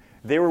doing,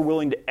 they were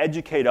willing to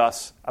educate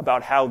us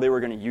about how they were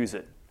going to use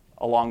it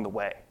along the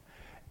way.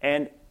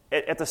 And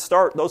at the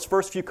start, those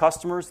first few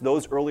customers,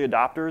 those early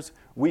adopters,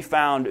 we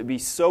found to be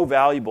so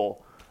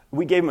valuable.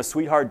 We gave them a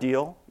sweetheart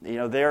deal.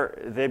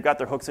 They've got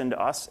their hooks into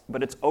us,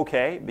 but it's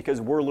okay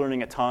because we're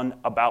learning a ton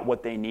about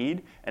what they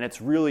need, and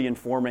it's really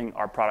informing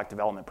our product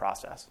development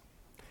process.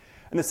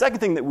 And the second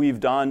thing that we've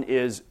done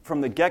is,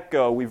 from the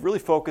get-go, we've really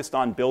focused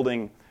on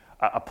building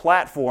a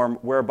platform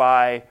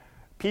whereby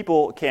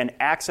people can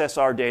access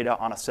our data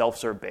on a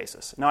self-serve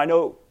basis. Now, I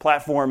know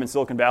platform in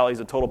Silicon Valley is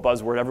a total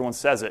buzzword. Everyone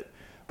says it.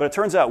 But it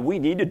turns out we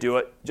need to do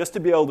it just to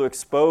be able to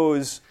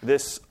expose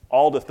this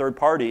all to third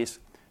parties,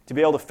 to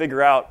be able to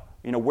figure out,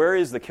 where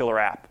is the killer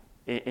app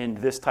in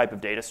this type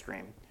of data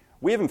stream.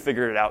 We haven't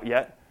figured it out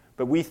yet,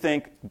 but we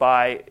think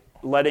by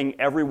letting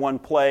everyone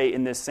play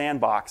in this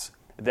sandbox,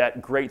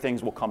 that great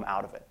things will come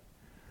out of it.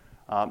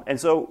 And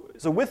so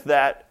with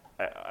that,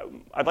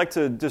 I'd like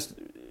to just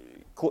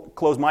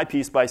close my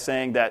piece by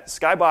saying that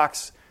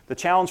Skybox, the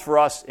challenge for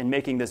us in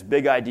making this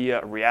big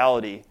idea a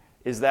reality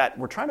is that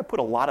we're trying to put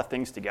a lot of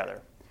things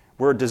together.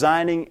 We're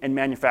designing and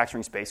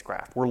manufacturing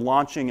spacecraft. We're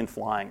launching and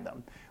flying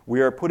them.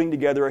 We are putting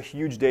together a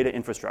huge data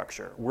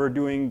infrastructure. We're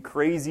doing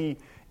crazy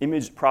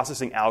image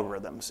processing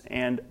algorithms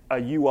and a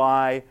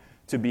UI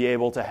to be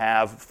able to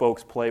have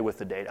folks play with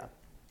the data.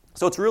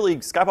 So it's really,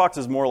 Skybox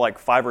is more like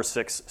 5 or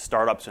 6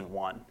 startups in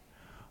one.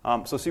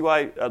 So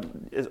CY,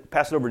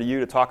 pass it over to you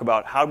to talk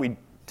about how do we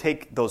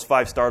take those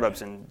 5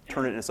 startups and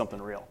turn it into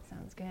something real.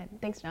 Sounds good.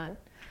 Thanks, John.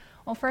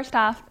 Well, first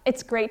off,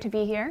 it's great to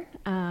be here.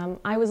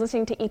 I was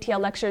listening to ETL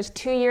lectures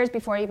 2 years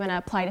before I even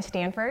applied to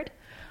Stanford,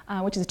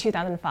 which is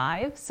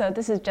 2005. So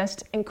this is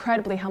just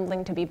incredibly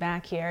humbling to be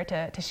back here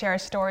to share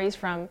stories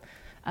from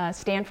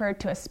Stanford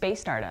to a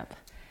space startup.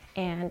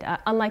 And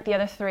unlike the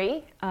other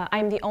 3,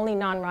 I'm the only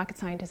non-rocket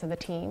scientist of the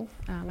team.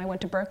 I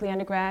went to Berkeley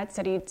undergrad,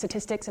 studied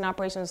statistics and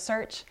operational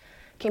research,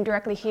 came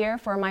directly here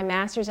for my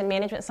master's in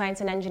management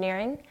science and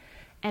engineering,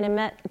 and I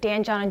met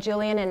Dan, John, and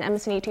Julian in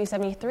MSNE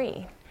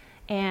 273.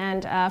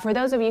 And for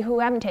those of you who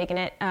haven't taken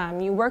it,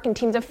 you work in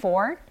teams of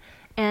 4,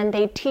 and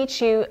they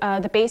teach you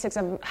the basics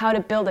of how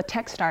to build a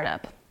tech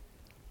startup.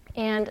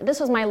 And this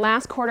was my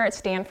last quarter at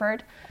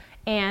Stanford.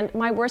 And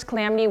my worst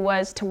calamity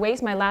was to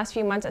waste my last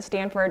few months at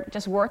Stanford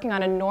just working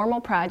on a normal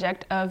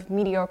project of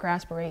mediocre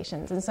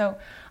aspirations. And so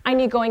I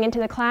knew going into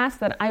the class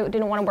that I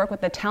didn't want to work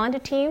with a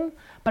talented team,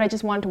 but I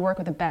just wanted to work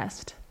with the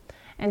best.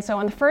 And so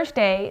on the first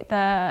day,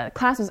 the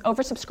class was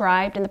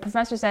oversubscribed, and the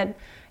professor said,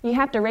 you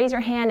have to raise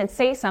your hand and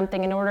say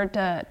something in order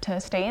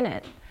to stay in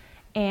it.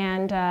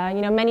 And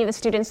many of the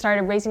students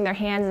started raising their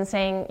hands and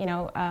saying,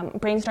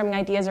 brainstorming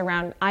ideas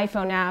around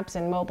iPhone apps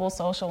and mobile,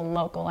 social, and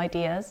local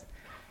ideas.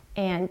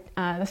 And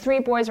the 3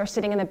 boys were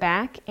sitting in the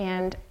back,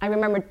 and I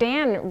remember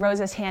Dan rose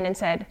his hand and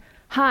said,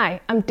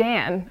 hi, I'm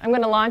Dan. I'm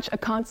going to launch a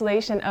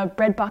constellation of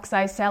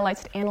breadbox-sized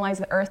satellites to analyze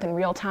the Earth in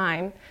real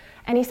time.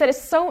 And he said it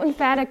so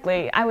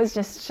emphatically, I was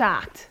just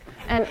shocked.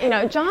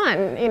 And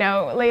John,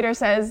 later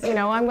says,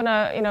 I'm going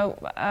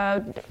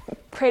to,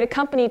 create a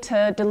company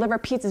to deliver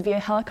pizzas via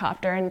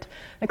helicopter. And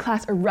the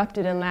class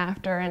erupted in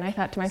laughter. And I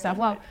thought to myself,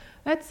 well,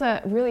 that's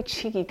a really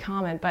cheeky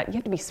comment, but you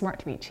have to be smart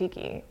to be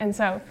cheeky. And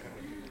so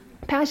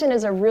passion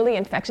is a really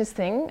infectious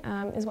thing,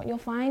 is what you'll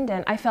find.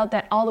 And I felt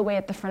that all the way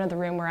at the front of the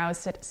room where I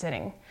was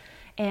sitting.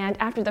 And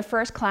after the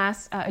first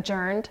class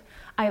adjourned,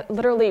 I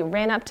literally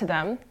ran up to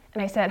them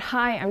and I said,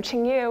 hi, I'm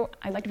Ching-Yu.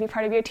 I'd like to be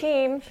part of your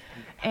team.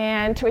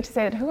 And to which they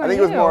said, who are you? I think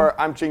it was more,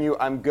 I'm Ching-Yu,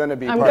 I'm going to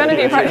be part of your team. I'm going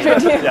to be part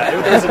of your team.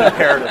 Yeah, there's an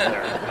imperative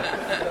there.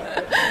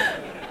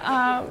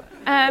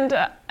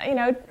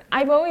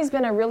 I've always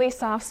been a really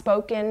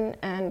soft-spoken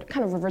and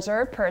kind of a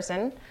reserved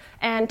person.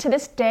 And to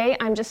this day,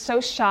 I'm just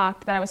so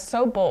shocked that I was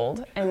so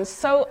bold and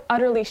so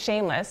utterly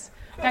shameless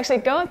to actually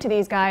go up to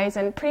these guys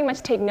and pretty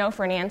much take no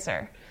for an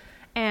answer.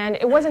 And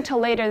it wasn't until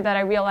later that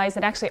I realized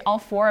that actually all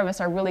 4 of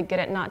us are really good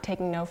at not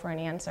taking no for an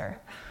answer.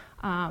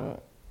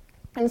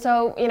 And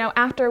so,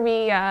 after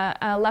we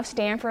left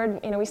Stanford,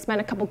 we spent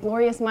a couple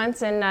glorious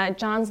months in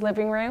John's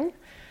living room.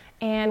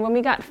 And when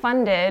we got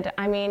funded,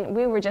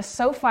 we were just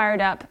so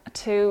fired up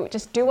to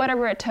just do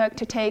whatever it took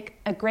to take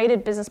a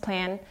graded business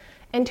plan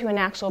into an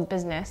actual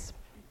business.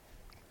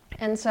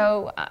 And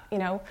so,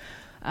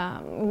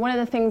 one of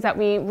the things that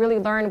we really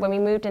learned when we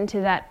moved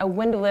into a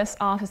windowless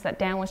office that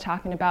Dan was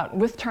talking about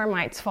with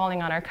termites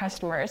falling on our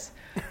customers,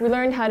 we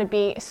learned how to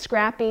be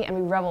scrappy, and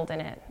we reveled in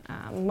it.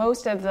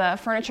 Most of the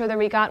furniture that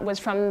we got was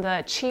from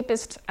the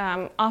cheapest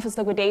office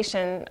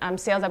liquidation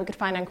sales that we could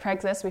find on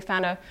Craigslist. We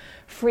found a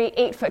free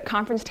 8-foot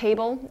conference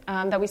table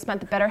that we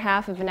spent the better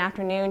half of an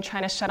afternoon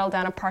trying to shuttle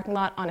down a parking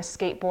lot on a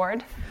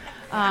skateboard.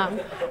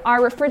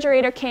 Our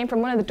refrigerator came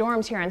from one of the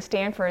dorms here on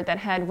Stanford that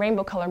had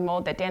rainbow color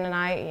mold that Dan and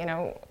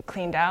I,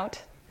 cleaned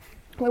out.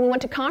 when we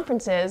went to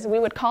conferences, we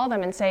would call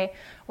them and say,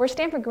 we're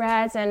Stanford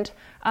grads and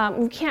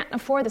we can't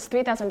afford this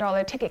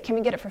 $3,000 ticket. Can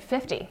we get it for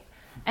 $50?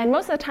 And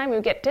most of the time we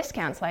would get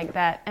discounts like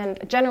that. And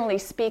generally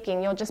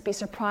speaking, you'll just be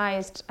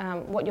surprised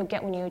what you'll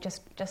get when you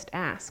just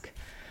ask.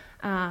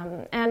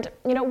 And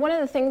one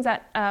of the things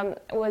that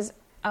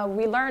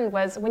we learned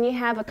was when you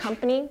have a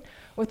company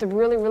with a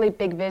really, really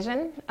big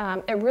vision,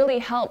 it really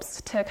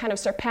helps to kind of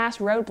surpass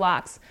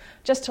roadblocks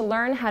just to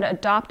learn how to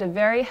adopt a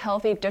very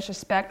healthy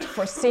disrespect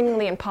for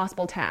seemingly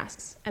impossible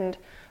tasks. And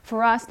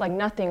for us, like,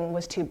 nothing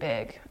was too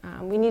big.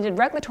 We needed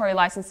regulatory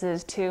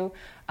licenses to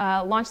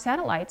launch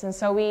satellites, and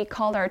so we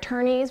called our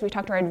attorneys, we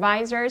talked to our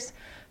advisors,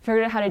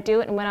 figured out how to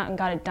do it, and went out and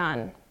got it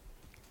done.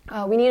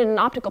 We needed an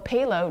optical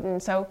payload,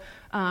 and so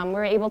we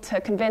were able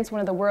to convince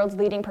one of the world's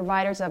leading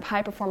providers of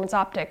high-performance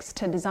optics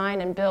to design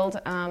and build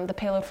the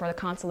payload for the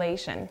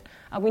constellation.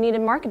 We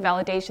needed market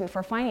validation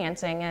for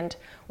financing, and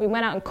we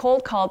went out and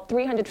cold called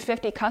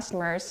 350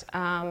 customers,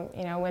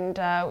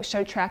 and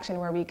showed traction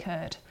where we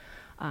could.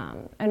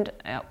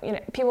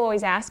 People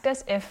always ask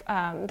us if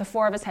the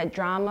four of us had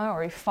drama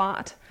or we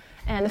fought.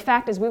 And the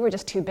fact is, we were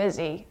just too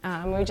busy.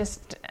 And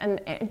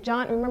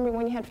John, remember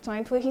when you had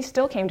swine flu? He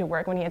still came to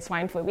work when he had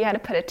swine flu. We had to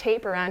put a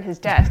tape around his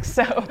desk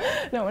so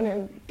no one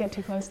would get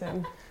too close to him.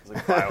 It was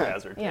like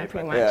biohazard. Yeah, tape,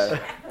 pretty much. Yeah.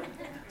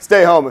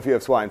 Stay home if you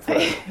have swine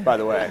flu, by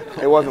the way.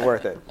 It wasn't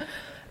worth it.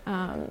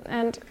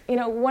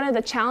 One of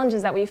the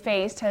challenges that we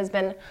faced has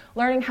been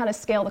learning how to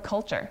scale the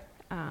culture.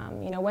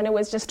 When it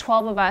was just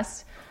 12 of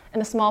us in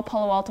the small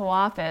Palo Alto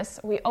office,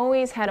 we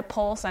always had a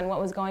pulse on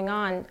what was going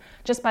on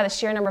just by the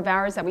sheer number of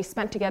hours that we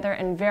spent together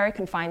in very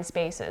confined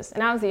spaces.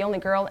 And I was the only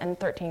girl and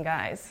 13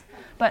 guys.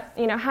 But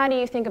how do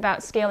you think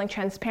about scaling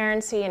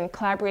transparency and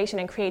collaboration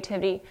and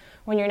creativity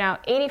when you're now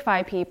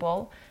 85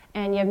 people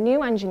and you have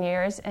new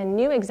engineers and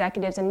new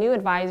executives and new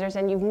advisors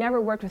and you've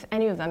never worked with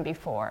any of them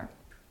before?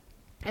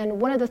 And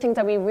one of the things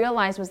that we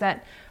realized was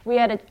that we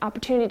had an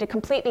opportunity to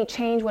completely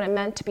change what it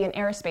meant to be an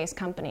aerospace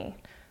company.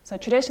 So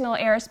traditional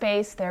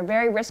aerospace, they're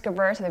very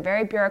risk-averse, they're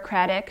very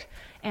bureaucratic,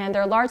 and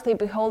they're largely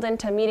beholden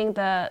to meeting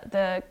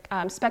the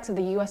specs of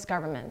the U.S.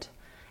 government.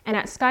 And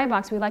at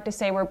Skybox, we like to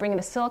say we're bringing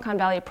the Silicon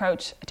Valley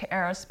approach to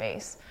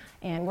aerospace.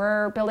 And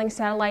we're building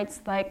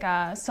satellites like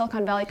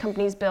Silicon Valley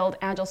companies build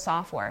agile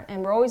software.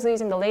 And we're always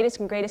using the latest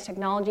and greatest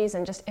technologies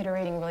and just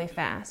iterating really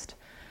fast.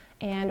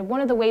 And one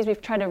of the ways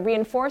we've tried to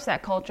reinforce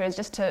that culture is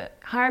just to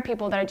hire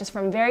people that are just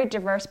from very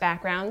diverse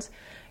backgrounds,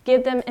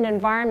 give them an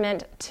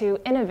environment to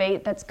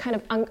innovate that's kind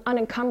of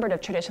unencumbered of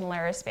traditional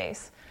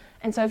aerospace.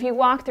 And so if you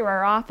walk through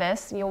our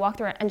office, you'll walk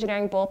through our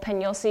engineering bullpen,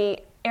 you'll see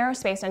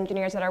aerospace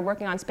engineers that are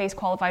working on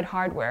space-qualified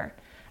hardware.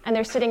 And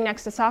they're sitting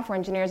next to software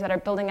engineers that are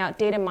building out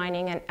data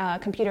mining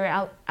and computer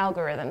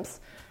algorithms.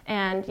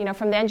 And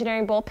from the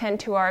engineering bullpen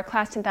to our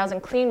Class 10,000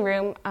 clean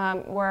room,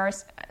 where our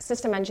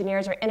system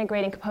engineers are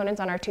integrating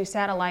components on our 2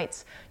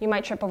 satellites, you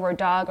might trip over a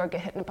dog or get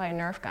hit by a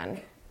Nerf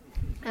gun.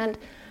 And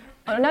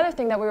another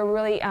thing that we were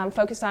really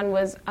focused on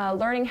was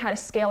learning how to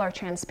scale our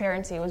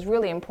transparency. It was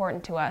really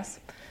important to us.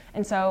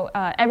 And so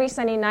every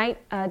Sunday night,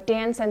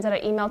 Dan sends out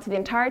an email to the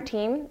entire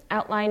team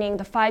outlining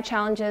the 5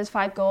 challenges,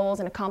 5 goals,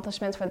 and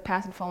accomplishments for the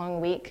past and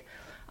following week.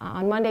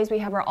 On Mondays, we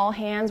have our All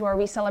Hands, where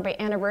we celebrate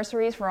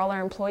anniversaries for all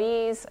our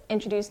employees,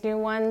 introduce new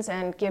ones,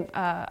 and give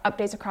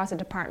updates across the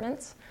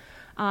departments.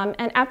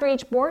 And after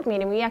each board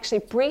meeting, we actually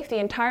brief the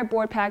entire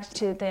board package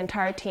to the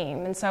entire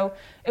team. And so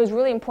it was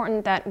really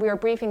important that we were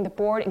briefing the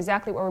board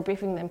exactly what we're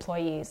briefing the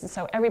employees. And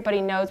so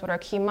everybody knows what our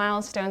key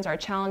milestones, our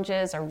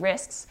challenges, our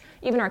risks,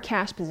 even our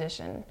cash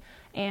position.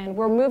 And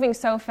we're moving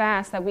so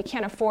fast that we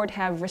can't afford to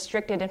have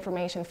restricted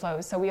information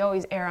flows, so we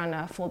always err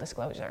on full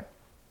disclosure.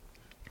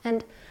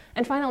 And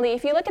finally,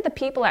 if you look at the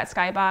people at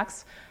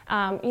Skybox,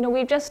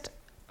 we've just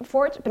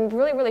been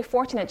really, really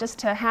fortunate just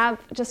to have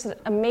just an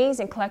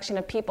amazing collection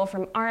of people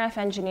from RF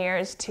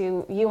engineers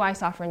to UI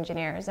software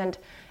engineers. And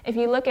if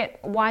you look at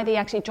why they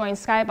actually joined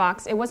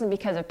Skybox, it wasn't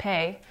because of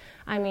pay.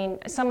 I mean,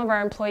 some of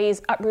our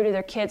employees uprooted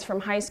their kids from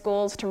high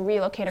schools to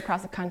relocate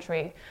across the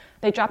country.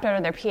 They dropped out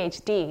of their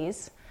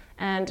PhDs.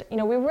 And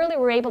we really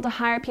were able to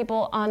hire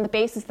people on the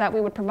basis that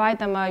we would provide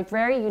them a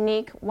very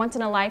unique,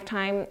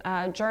 once-in-a-lifetime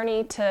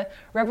journey to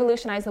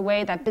revolutionize the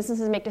way that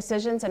businesses make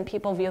decisions and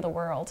people view the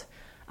world.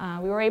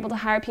 We were able to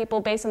hire people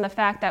based on the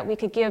fact that we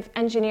could give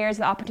engineers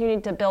the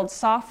opportunity to build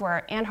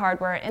software and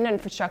hardware and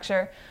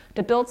infrastructure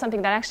to build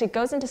something that actually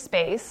goes into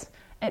space.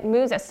 It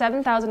moves at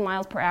 7,000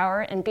 miles per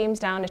hour and beams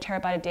down a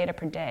terabyte of data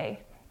per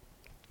day.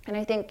 And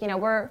I think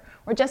we're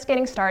just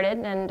getting started,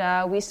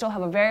 and we still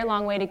have a very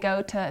long way to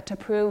go to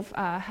prove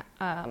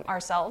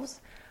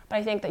ourselves. But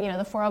I think that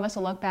the 4 of us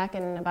will look back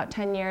in about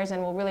 10 years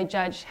and we'll really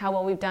judge how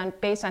well we've done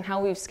based on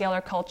how we've scaled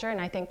our culture.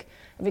 And I think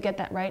if we get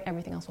that right,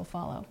 everything else will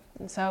follow.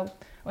 And so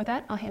with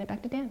that, I'll hand it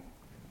back to Dan.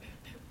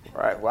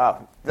 All right.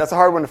 Wow, that's a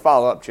hard one to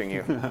follow up,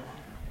 Ching-Yu.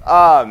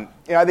 I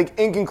think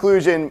in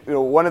conclusion,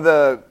 one of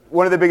the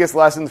biggest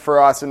lessons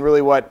for us, and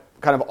really what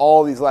kind of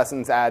all these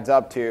lessons adds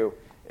up to,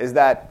 is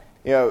that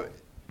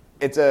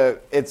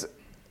it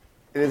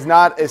is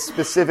not a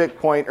specific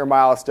point or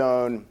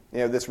milestone.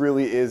 This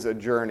really is a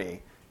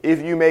journey.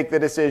 if you make the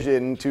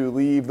decision to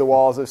leave the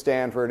walls of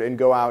Stanford and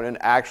go out and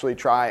actually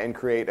try and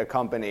create a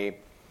company,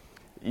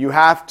 you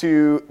have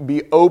to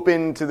be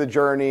open to the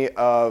journey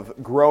of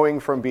growing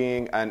from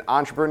being an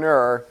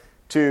entrepreneur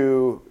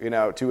to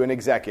an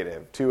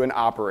executive, to an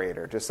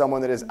operator, to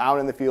someone that is out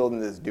in the field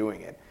and is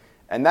doing it.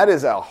 And that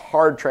is a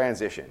hard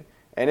transition.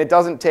 And it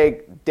doesn't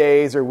take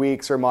days or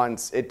weeks or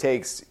months. It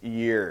takes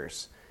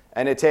years.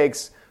 And it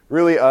takes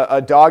really a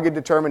dogged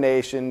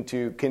determination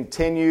to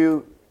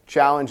continue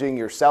challenging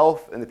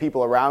yourself and the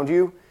people around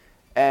you.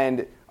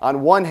 And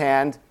on one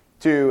hand,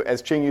 to,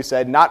 as Ching-Yu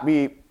said, not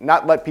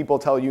let people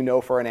tell you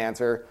no for an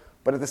answer,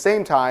 but at the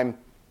same time,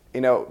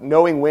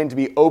 knowing when to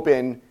be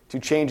open to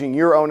changing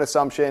your own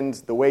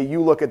assumptions, the way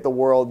you look at the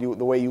world,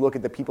 the way you look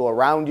at the people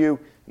around you,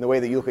 and the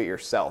way that you look at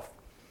yourself.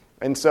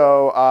 And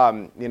so,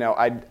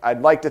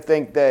 I'd like to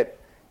think that,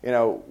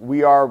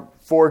 we are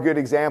 4 good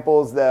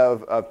examples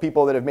of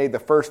people that have made the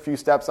first few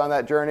steps on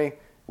that journey.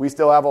 We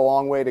still have a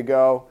long way to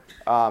go,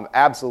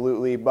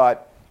 absolutely,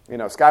 but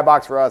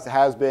Skybox for us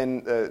has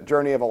been the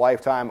journey of a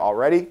lifetime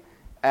already.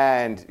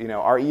 And,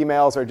 our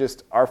emails are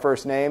just our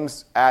first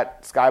names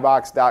at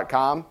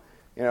skybox.com.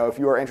 If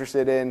you are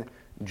interested in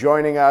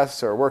joining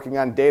us or working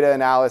on data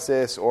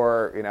analysis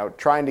or,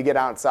 trying to get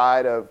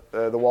outside of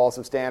the walls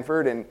of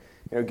Stanford and,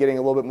 getting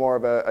a little bit more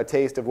of a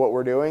taste of what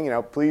we're doing,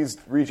 please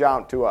reach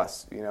out to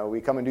us.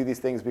 We come and do these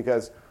things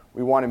because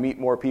we want to meet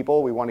more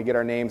people. We want to get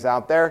our names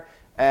out there.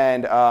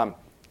 And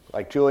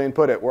like Julian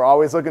put it, we're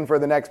always looking for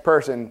the next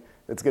person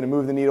that's going to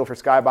move the needle for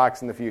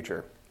Skybox in the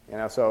future.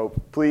 So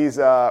please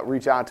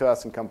reach out to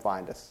us and come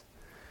find us.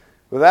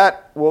 With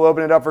that, we'll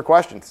open it up for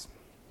questions.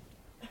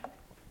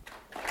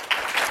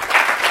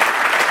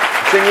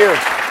 Ching-Yu,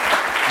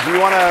 do you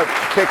want to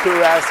pick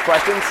who asks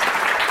questions?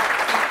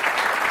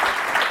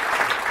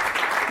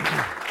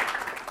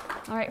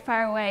 All right,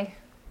 fire away.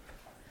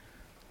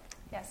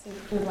 Yes, in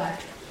the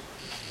left.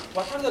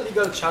 What are the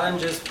legal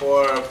challenges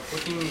for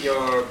putting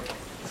your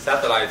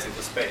satellites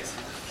into space?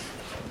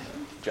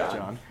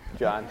 John.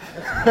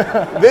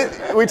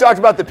 We talked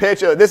about the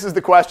pitch. This is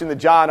the question that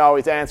John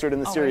always answered in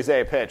the Series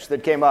A pitch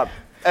that came up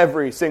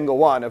every single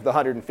one of the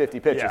 150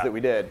 pitches that we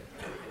did.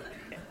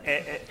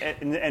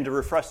 And to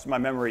refresh my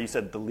memory, you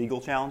said the legal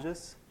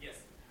challenges? Yes.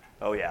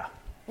 Oh, yeah.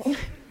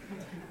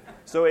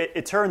 So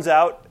it turns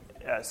out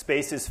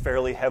space is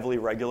fairly heavily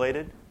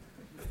regulated.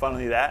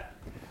 Funnily that.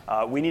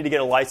 We need to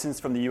get a license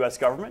from the U.S.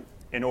 government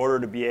in order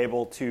to be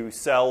able to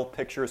sell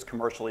pictures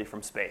commercially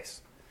from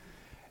space.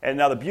 And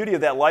now the beauty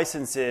of that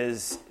license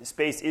is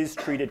space is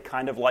treated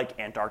kind of like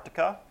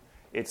Antarctica.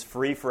 It's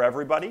free for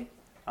everybody.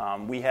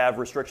 We have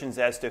restrictions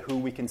as to who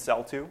we can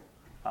sell to.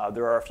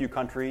 There are a few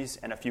countries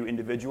and a few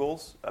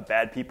individuals,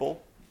 bad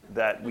people,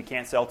 that we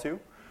can't sell to.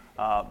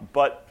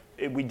 But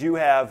we do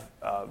have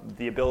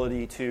the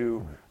ability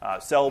to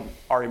sell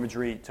our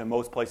imagery to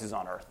most places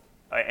on Earth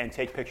and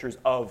take pictures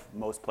of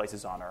most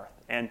places on Earth.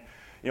 And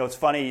it's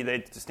funny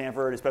that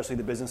Stanford, especially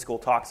the business school,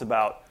 talks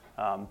about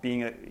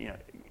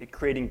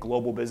creating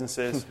global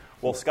businesses.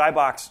 Well,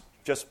 Skybox,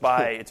 just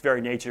by its very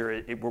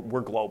nature,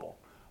 we're global.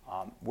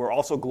 We're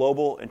also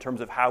global in terms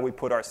of how we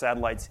put our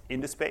satellites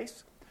into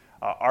space.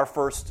 Our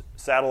first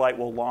satellite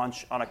will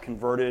launch on a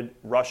converted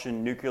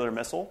Russian nuclear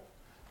missile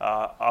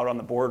out on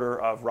the border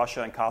of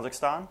Russia and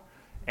Kazakhstan.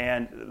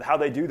 And how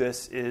they do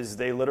this is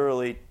they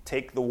literally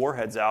take the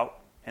warheads out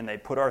and they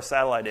put our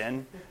satellite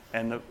in,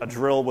 and a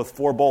drill with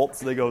 4 bolts,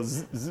 they go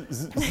zzz, zzz,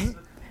 zzz, zzz,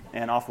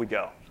 and off we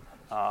go.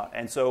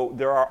 And so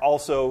there are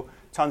also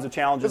tons of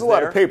challenges there.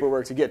 There's a lot of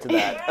paperwork to get to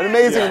that. An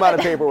amazing amount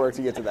of paperwork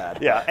to get to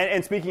that. Yeah,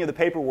 and speaking of the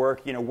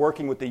paperwork,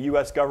 working with the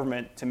U.S.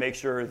 government to make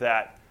sure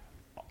that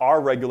our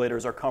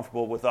regulators are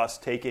comfortable with us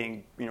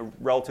taking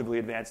relatively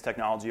advanced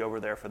technology over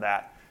there for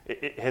that,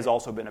 it has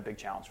also been a big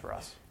challenge for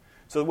us.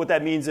 So what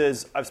that means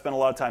is I've spent a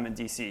lot of time in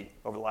D.C.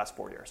 over the last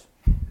 4 years.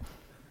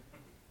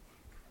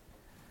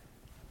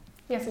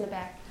 Yes, in the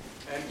back.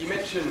 You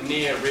mentioned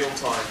near real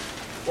time.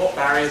 What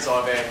barriers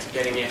are there to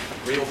getting it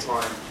real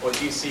time? Or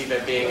do you see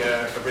there being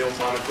a real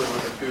time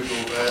equivalent of Google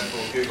Earth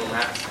or Google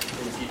Maps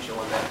in the future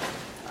one day?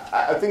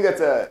 I think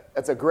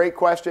that's a great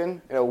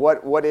question.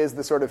 What is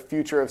the sort of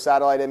future of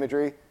satellite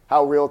imagery?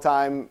 How real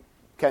time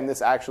can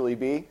this actually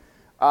be?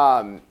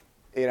 Part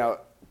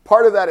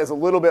of that is a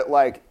little bit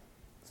like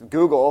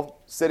Google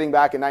sitting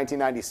back in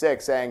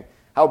 1996 saying,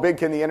 how big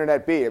can the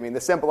internet be? I mean, the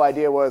simple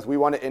idea was we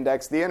want to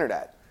index the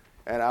internet.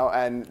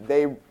 And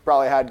they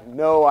probably had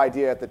no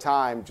idea at the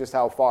time just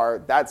how far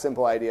that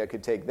simple idea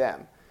could take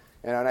them.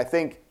 And I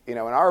think, in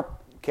our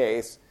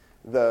case,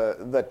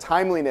 the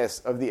timeliness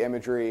of the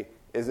imagery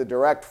is a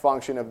direct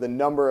function of the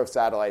number of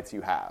satellites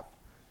you have,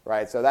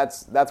 right? So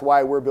that's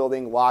why we're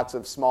building lots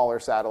of smaller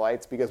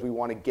satellites, because we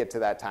want to get to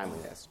that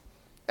timeliness.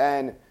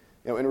 And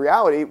in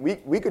reality,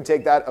 we could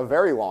take that a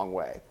very long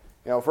way.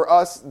 For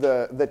us,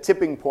 the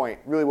tipping point,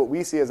 really what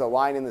we see as a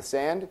line in the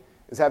sand,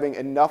 is having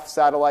enough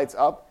satellites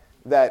up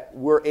that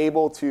we're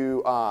able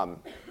to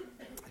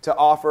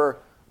offer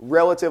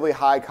relatively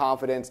high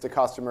confidence to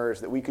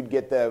customers that we could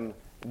get them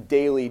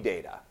daily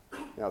data.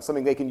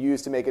 something they can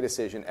use to make a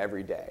decision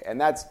every day. And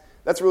that's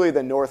really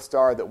the North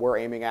Star that we're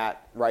aiming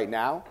at right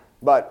now.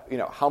 But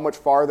how much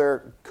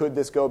farther could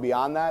this go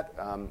beyond that?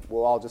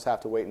 We'll all just have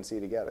to wait and see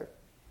together.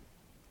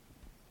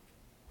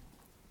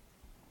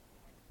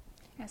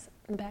 Yes,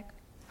 in the back.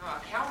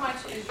 How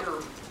much is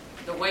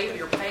the weight of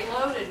your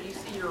payload, and do you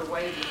see your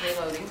weight of your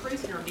payload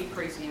increasing or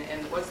decreasing?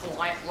 And what's the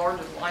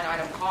largest line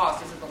item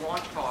cost? Is it the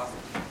launch cost?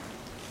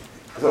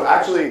 So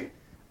actually,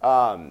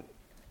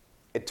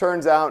 it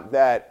turns out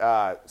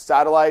that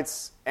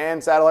satellites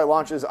and satellite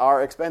launches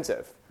are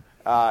expensive,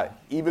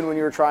 even when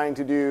you're trying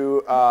to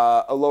do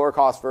a lower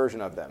cost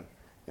version of them.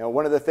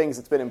 One of the things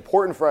that's been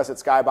important for us at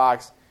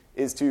Skybox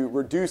is to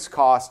reduce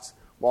costs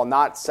while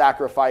not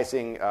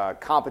sacrificing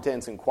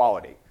competence and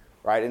quality,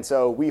 right? And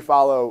so we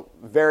follow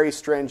very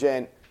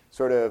stringent,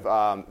 sort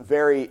of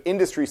very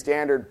industry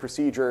standard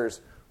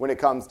procedures when it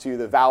comes to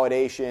the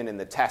validation and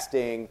the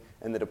testing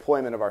and the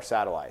deployment of our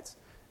satellites.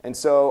 And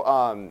so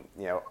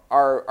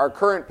our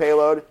current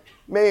payload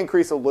may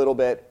increase a little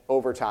bit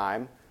over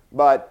time,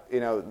 but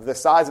the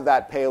size of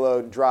that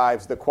payload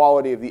drives the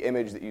quality of the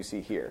image that you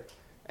see here.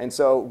 And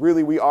so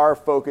really we are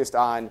focused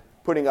on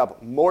putting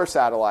up more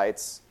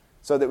satellites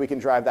so that we can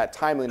drive that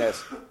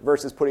timeliness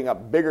versus putting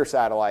up bigger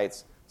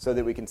satellites so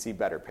that we can see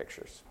better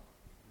pictures.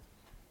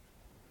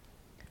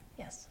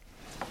 Yes.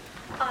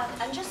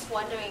 I'm just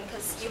wondering,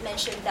 because you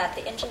mentioned that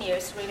the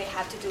engineers really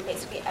have to do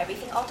basically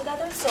everything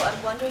altogether. So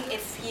I'm wondering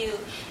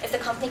if the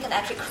company can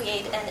actually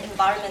create an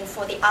environment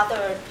for the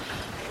other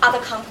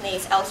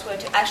companies elsewhere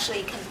to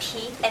actually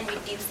compete and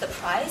reduce the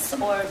price,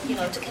 or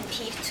to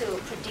compete to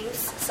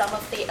produce some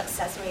of the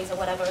accessories or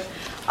whatever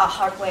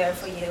hardware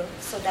for you,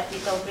 so that you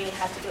don't really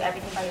have to do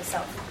everything by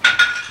yourself.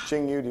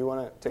 Ching-Yu, do you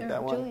want to take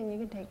that one? Julian,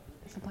 you can take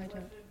supply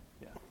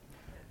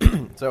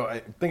chain. So I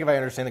think if I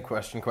understand the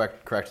question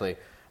correctly,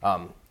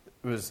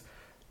 it was,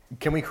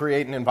 can we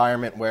create an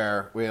environment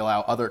where we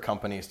allow other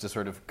companies to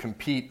sort of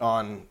compete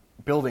on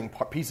building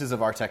pieces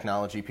of our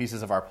technology,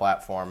 pieces of our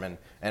platform,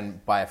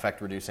 and by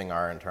effect reducing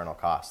our internal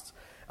costs?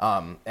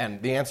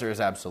 And the answer is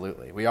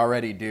absolutely. We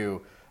already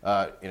do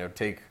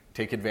take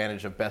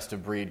advantage of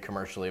best-of-breed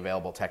commercially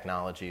available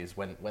technologies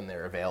when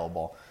they're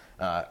available.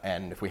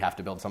 And if we have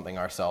to build something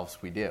ourselves,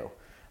 we do.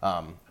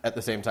 At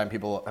the same time,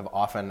 people have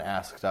often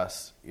asked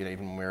us,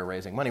 even when we were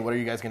raising money, what are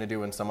you guys going to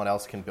do when someone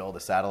else can build a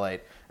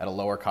satellite at a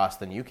lower cost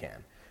than you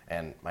can?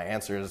 And my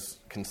answer has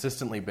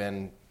consistently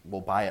been,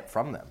 we'll buy it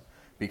from them.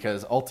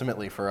 Because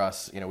ultimately for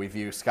us, we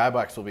view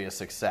Skybox will be a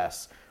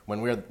success when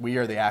we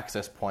are the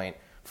access point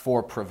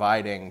for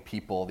providing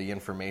people the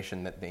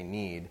information that they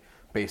need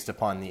based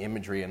upon the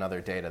imagery and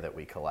other data that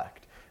we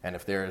collect. And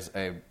if there's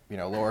a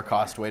lower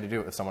cost way to do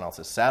it with someone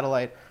else's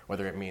satellite,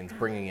 whether it means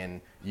bringing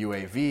in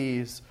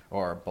UAVs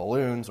or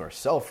balloons or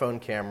cell phone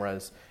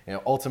cameras,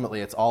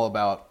 ultimately it's all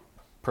about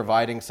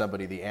providing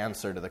somebody the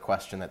answer to the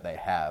question that they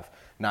have,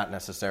 not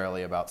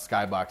necessarily about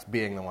Skybox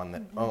being the one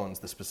that owns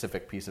the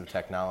specific piece of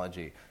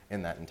technology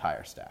in that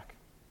entire stack.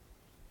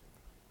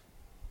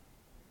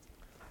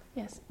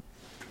 Yes.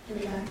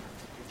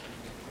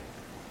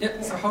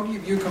 Yeah, so how do you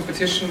view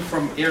competition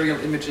from aerial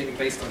imaging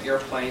based on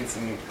airplanes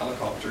and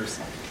helicopters,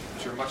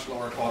 which are much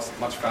lower cost,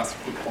 much faster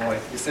to deploy?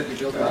 You said you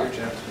drilled a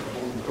Learjet.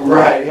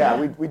 Right, yeah,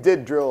 we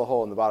did drill a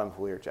hole in the bottom of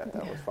a Learjet.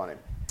 That was funny.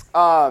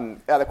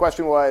 The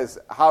question was,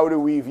 how do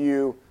we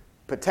view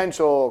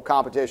potential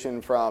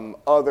competition from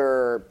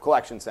other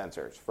collection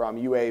sensors, from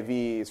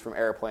UAVs, from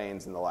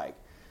airplanes, and the like?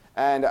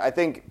 And I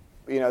think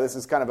this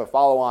is kind of a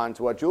follow-on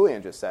to what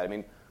Julian just said. I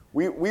mean,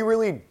 we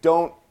really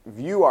don't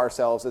view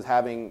ourselves as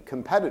having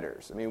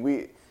competitors. I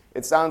mean,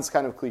 it sounds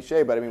kind of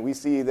cliche, but I mean, we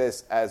see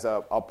this as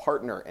a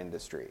partner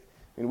industry.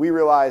 I mean, we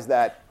realize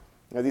that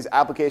these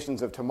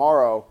applications of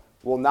tomorrow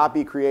will not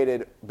be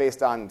created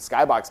based on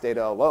Skybox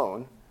data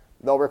alone.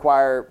 They'll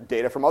require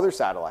data from other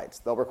satellites.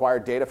 They'll require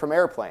data from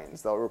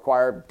airplanes. They'll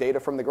require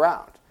data from the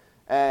ground.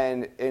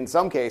 And in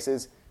some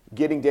cases,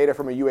 getting data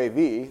from a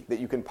UAV that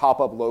you can pop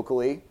up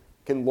locally,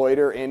 can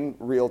loiter in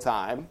real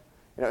time,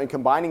 and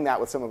combining that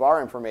with some of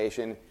our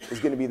information is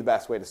going to be the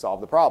best way to solve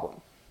the problem.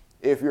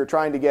 If you're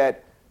trying to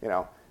get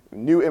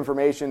new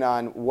information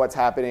on what's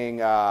happening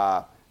in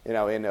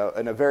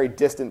a very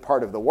distant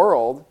part of the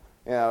world,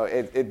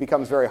 it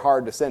becomes very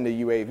hard to send a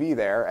UAV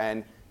there.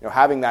 And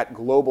having that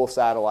global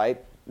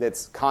satellite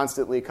that's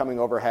constantly coming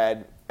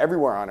overhead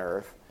everywhere on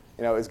Earth,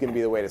 is going to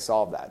be the way to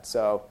solve that.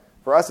 So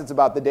for us, it's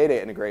about the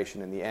data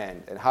integration in the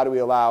end, and how do we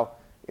allow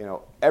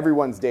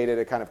everyone's data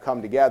to kind of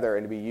come together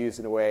and to be used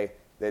in a way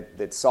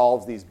that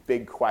solves these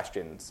big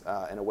questions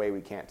in a way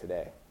we can't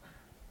today.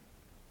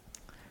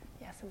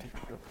 Yes.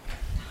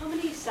 How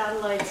many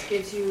satellites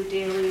gives you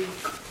daily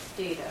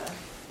data,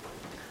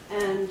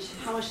 and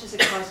how much does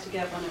it cost to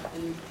get one up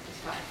in the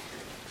sky?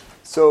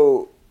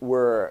 So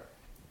we're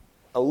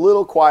a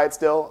little quiet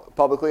still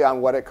publicly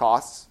on what it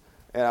costs,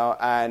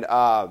 and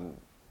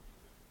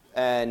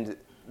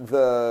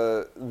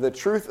the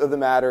truth of the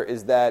matter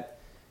is that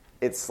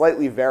it's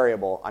slightly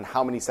variable on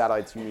how many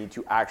satellites you need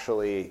to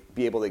actually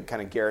be able to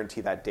kind of guarantee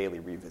that daily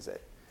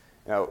revisit.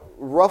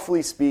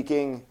 Roughly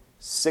speaking,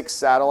 6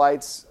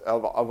 satellites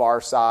of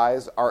our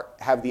size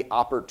have the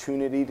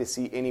opportunity to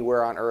see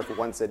anywhere on Earth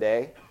once a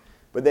day.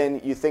 But then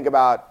you think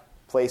about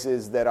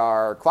places that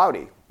are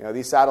cloudy.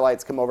 These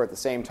satellites come over at the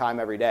same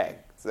time every day.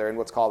 So they're in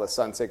what's called a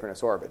sun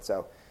synchronous orbit.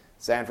 So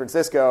San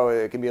Francisco,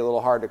 it can be a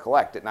little hard to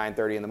collect at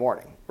 9:30 in the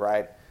morning,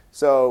 right?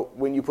 So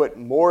when you put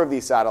more of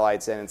these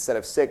satellites in, instead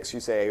of 6,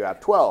 you say you have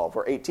 12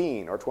 or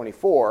 18 or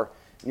 24,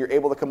 and you're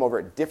able to come over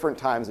at different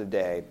times of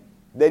day.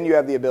 Then you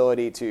have the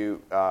ability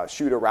to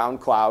shoot around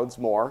clouds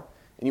more,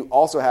 and you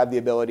also have the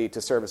ability to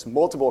service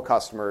multiple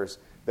customers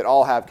that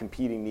all have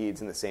competing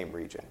needs in the same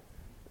region.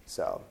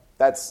 So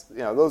that's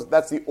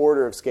the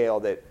order of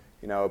scale that,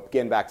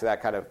 again, back to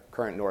that kind of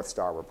current North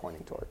Star we're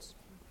pointing towards.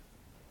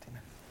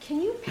 Can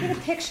you paint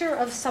a picture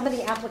of some of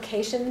the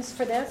applications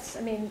for this?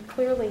 I mean,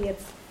 clearly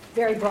it's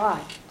very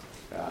broad.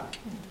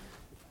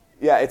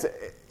 Yeah,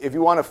 if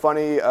you want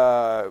to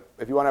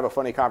have a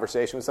funny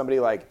conversation with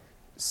somebody, like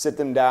sit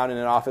them down in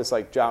an office,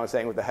 like John was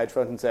saying with the hedge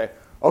funds, and say,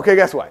 okay,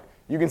 guess what?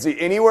 You can see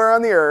anywhere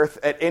on the Earth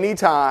at any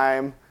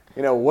time.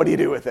 What do you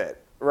do with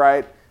it,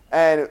 right?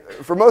 And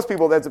for most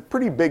people, there's a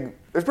pretty big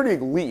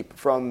leap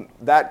from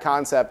that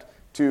concept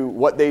to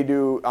what they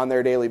do on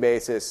their daily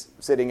basis,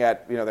 sitting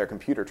at their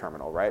computer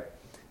terminal, right?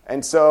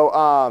 And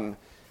so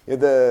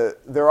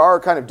there are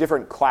kind of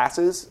different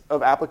classes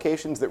of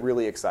applications that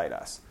really excite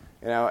us,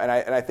 and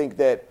I think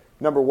that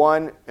number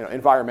one,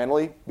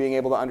 environmentally, being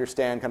able to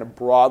understand kind of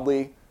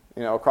broadly,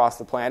 across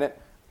the planet,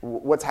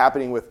 what's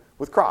happening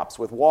with crops,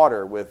 with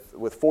water,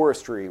 with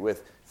forestry,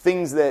 with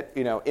things that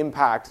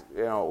impact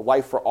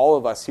life for all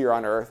of us here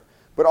on Earth,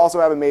 but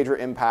also have a major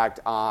impact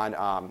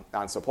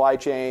on supply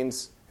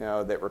chains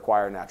that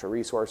require natural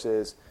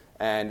resources,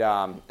 and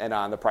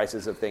on the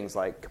prices of things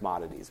like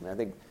commodities. I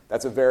think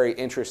that's a very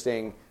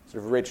interesting,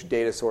 sort of rich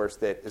data source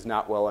that is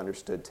not well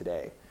understood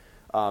today.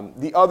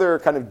 The other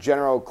kind of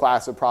general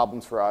class of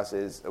problems for us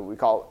is what we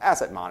call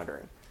asset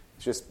monitoring.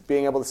 It's just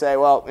being able to say,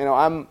 well,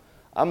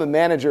 I'm a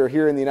manager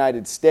here in the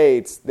United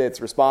States that's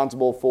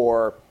responsible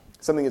for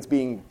something that's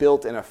being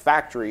built in a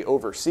factory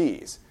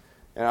overseas.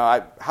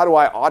 How do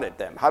I audit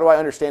them? How do I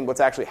understand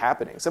what's actually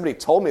happening? Somebody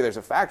told me there's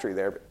a factory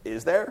there. But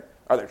is there?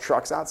 Are there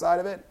trucks outside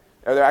of it?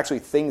 Are there actually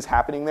things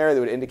happening there that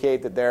would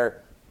indicate that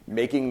they're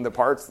making the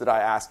parts that I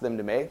asked them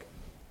to make?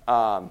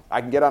 I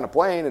can get on a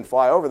plane and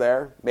fly over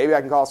there. Maybe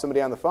I can call somebody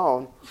on the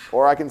phone,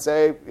 or I can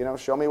say,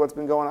 show me what's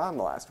been going on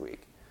the last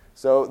week.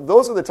 So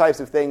those are the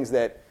types of things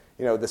that,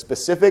 the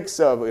specifics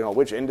of,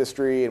 which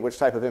industry and which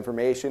type of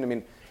information. I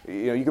mean,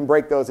 you can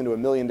break those into a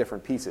million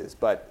different pieces,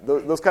 but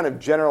those kind of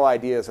general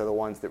ideas are the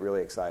ones that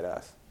really excite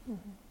us.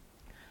 Mm-hmm.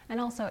 And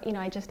also,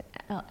 I just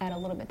add a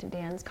little bit to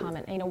Dan's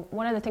comment.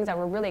 One of the things that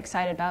we're really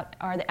excited about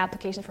are the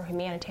applications for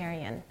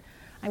humanitarian.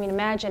 I mean,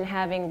 imagine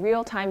having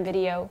real-time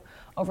video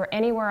over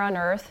anywhere on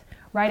Earth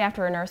right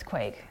after an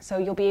earthquake. So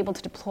you'll be able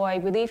to deploy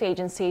relief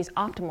agencies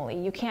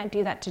optimally. You can't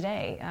do that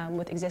today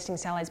with existing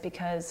satellites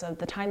because of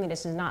the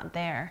timeliness is not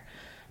there.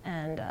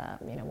 And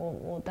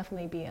we'll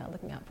definitely be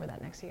looking out for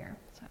that next year.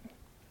 So,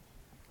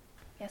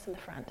 yes, in the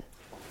front.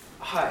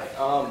 Hi,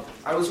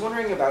 I was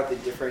wondering about the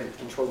different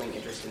controlling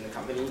interest in the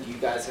company. Do you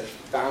guys as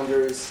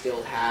founders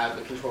still have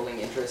a controlling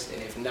interest?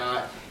 And if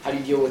not, how do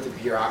you deal with the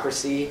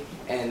bureaucracy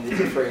and the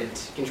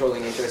different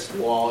controlling interests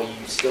while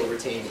you still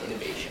retain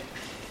innovation?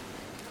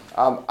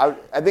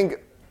 I think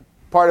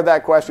part of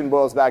that question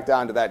boils back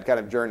down to that kind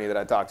of journey that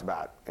I talked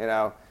about,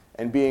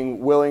 and being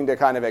willing to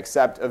kind of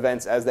accept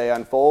events as they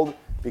unfold,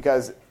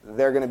 because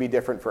they're going to be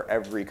different for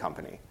every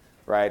company,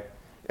 right?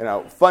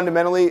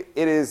 Fundamentally,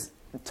 it is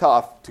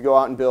tough to go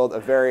out and build a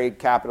very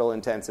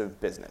capital-intensive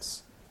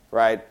business,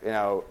 right?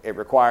 It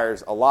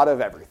requires a lot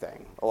of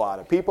everything, a lot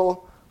of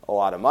people, a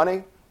lot of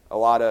money, a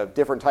lot of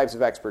different types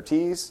of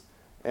expertise,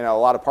 a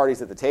lot of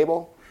parties at the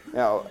table.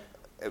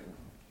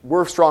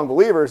 We're strong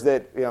believers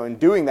that in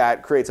doing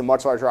that creates a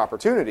much larger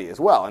opportunity as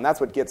well, and that's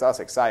what gets us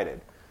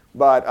excited.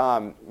 But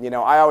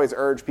I always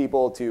urge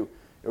people to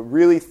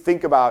really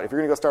think about, if you're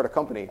going to go start a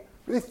company,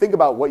 really think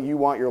about what you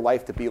want your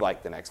life to be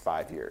like the next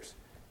 5 years.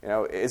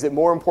 Is it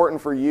more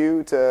important for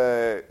you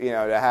to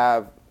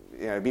have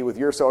be with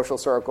your social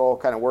circle,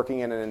 kind of working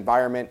in an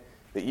environment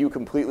that you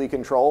completely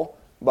control,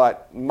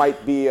 but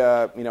might be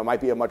a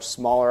much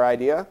smaller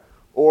idea,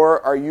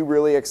 or are you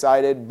really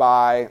excited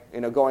by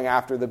going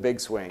after the big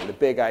swing, the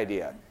big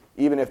idea,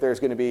 even if there's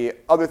going to be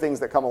other things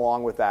that come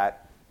along with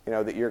that,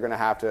 that you're going to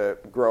have to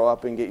grow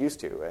up and get used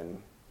to,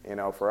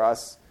 and for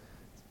us,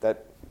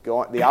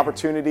 the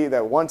opportunity,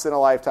 that once in a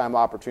lifetime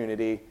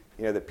opportunity.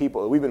 That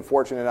we've been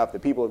fortunate enough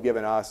that people have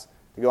given us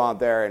to go out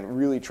there and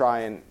really try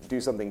and do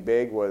something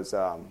big was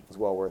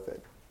well worth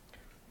it.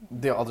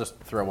 I'll just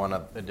throw one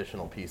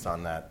additional piece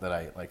on that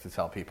I like to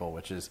tell people,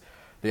 which is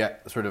the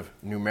sort of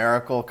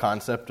numerical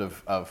concept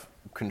of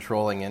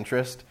controlling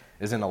interest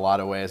is in a lot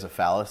of ways a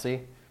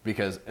fallacy,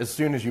 because as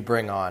soon as you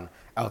bring on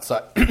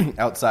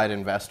outside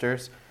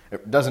investors,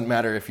 it doesn't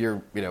matter if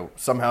you're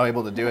somehow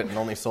able to do it and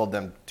only sold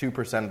them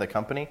 2% of the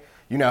company.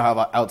 You now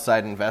have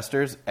outside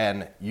investors,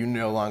 and you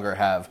no longer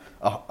have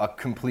a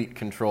complete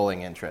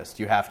controlling interest.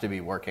 You have to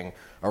be working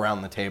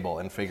around the table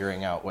and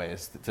figuring out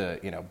ways to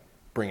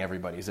bring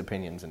everybody's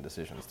opinions and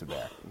decisions to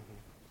bear.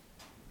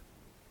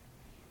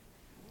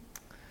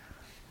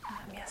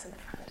 Yes, in the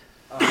front.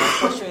 My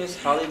question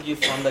is, how did you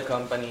fund the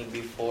company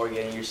before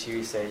getting your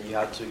Series A? You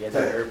had to get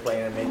an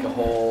airplane and make a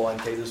hole and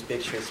take those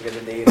pictures to get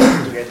the data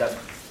to get that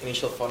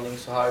initial funding.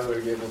 So how were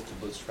you able to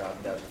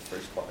bootstrap that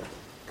first part?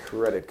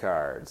 Credit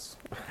cards.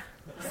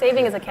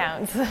 Savings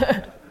accounts.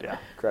 Yeah.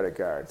 Credit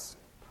cards.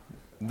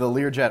 The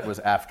Learjet was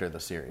after the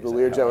series. The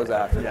Learjet was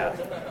after. Yeah.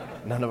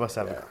 None of us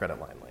have a credit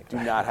line like Do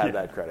that. not have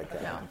that credit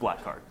card. No.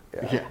 Black card.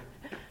 Yeah. Yeah.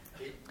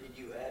 Did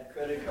you add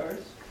credit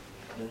cards?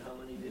 And how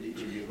many did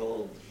each of you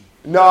hold?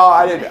 No,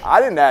 I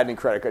didn't add any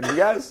credit cards. You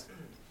guys?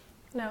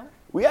 No.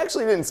 We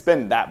actually didn't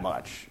spend that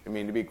much. I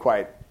mean, to be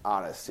quite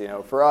honest,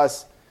 for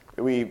us,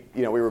 we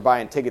were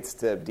buying tickets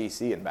to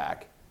DC and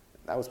back.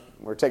 We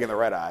were taking the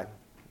red eye,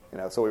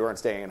 so we weren't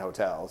staying in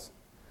hotels.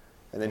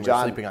 And then We were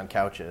John sleeping on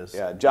couches.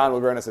 Yeah, John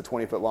would rent us a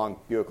 20-foot-long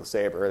Buick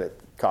LeSabre that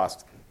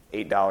cost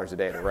 $8 a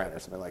day to rent or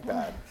something like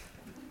that.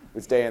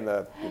 We'd stay in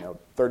the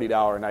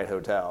 $30 a night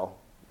hotel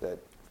that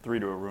 3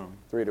 to a room.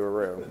 3 to a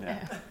room.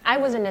 Yeah. I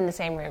wasn't in the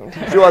same room.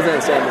 She wasn't in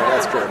the same room.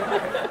 That's true.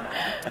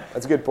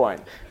 That's a good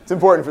point. It's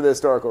important for the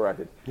historical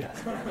record. Yes.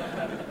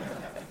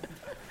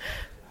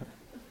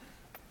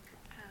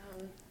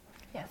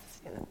 Yes.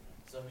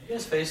 So have you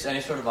guys faced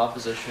any sort of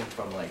opposition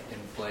from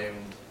inflamed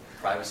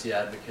privacy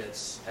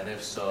advocates? And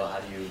if so, how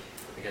do you,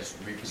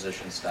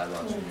 reposition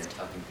Skybox when you're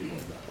talking to people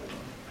about it?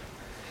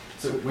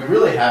 So we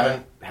really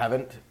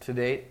haven't to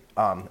date,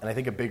 and I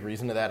think a big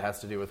reason to that has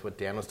to do with what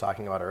Dan was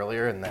talking about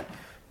earlier, and that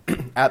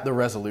at the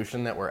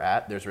resolution that we're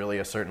at, there's really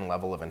a certain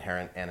level of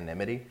inherent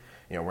anonymity.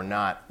 We're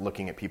not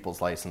looking at people's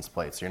license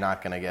plates. You're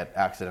not going to get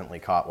accidentally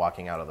caught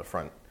walking out of the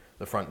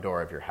front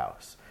door of your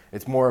house.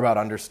 It's more about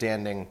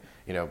understanding,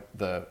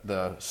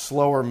 the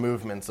slower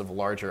movements of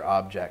larger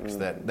objects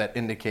that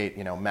indicate,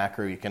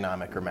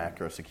 macroeconomic or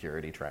macro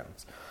security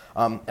trends.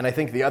 And I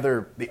think the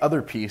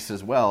other piece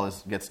as well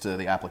gets to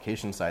the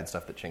application side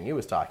stuff that Ching-Yu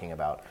was talking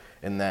about,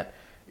 in that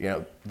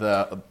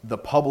the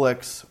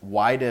public's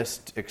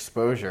widest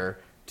exposure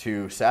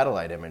to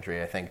satellite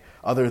imagery, I think,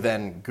 other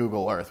than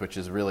Google Earth, which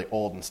is really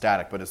old and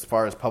static, but as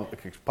far as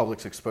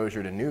public's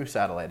exposure to new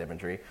satellite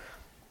imagery,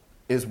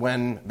 is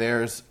when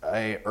there's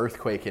an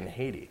earthquake in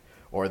Haiti,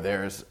 or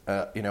there's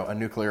a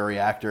nuclear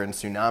reactor and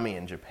tsunami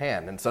in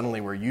Japan, and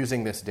suddenly we're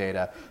using this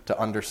data to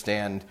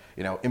understand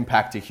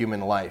impact to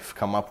human life,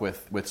 come up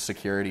with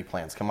security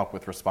plans, come up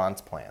with response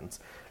plans,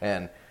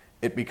 and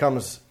it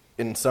becomes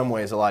in some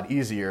ways a lot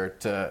easier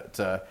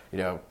to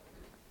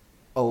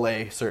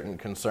allay certain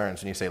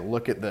concerns, and you say,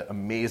 look at the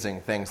amazing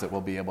things that we'll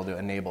be able to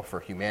enable for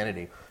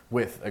humanity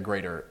with a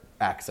greater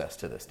access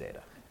to this data.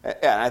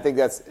 Yeah, and I think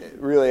that's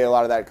really a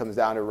lot of that comes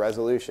down to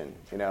resolution.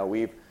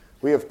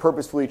 We have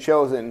purposefully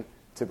chosen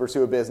to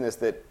pursue a business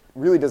that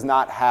really does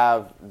not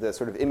have the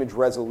sort of image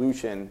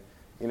resolution,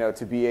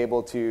 to be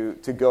able to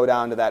go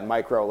down to that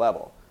micro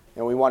level.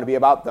 We want to be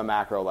about the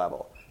macro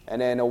level. And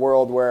in a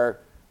world where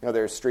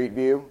there's Street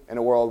View, in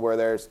a world where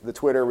there's the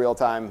Twitter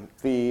real-time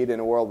feed, in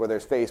a world where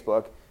there's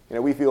Facebook,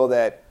 we feel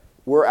that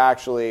we're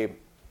actually,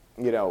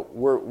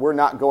 we're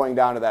not going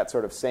down to that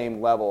sort of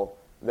same level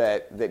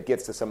that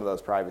gets to some of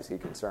those privacy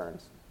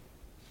concerns.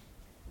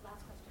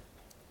 Last question.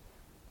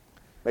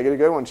 Make it a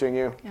good one,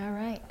 Ching-Yu. All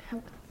right.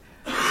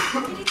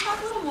 Can you talk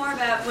a little more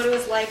about what it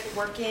was like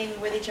working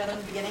with each other in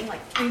the beginning,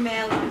 like 3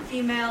 male and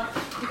female?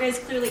 You guys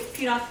clearly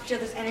feed off each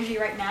other's energy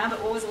right now,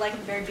 but what was it like in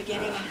the very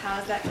beginning, and how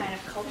has that kind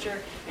of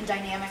culture and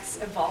dynamics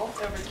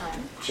evolved over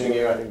time?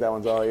 Ching-Yu, I think that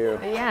one's all you.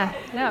 Yeah,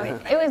 no,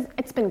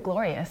 it's been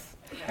glorious.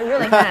 It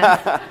really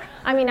has.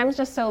 I mean, I'm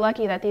just so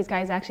lucky that these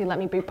guys actually let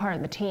me be part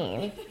of the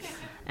team.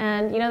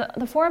 And,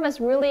 the four of us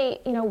really,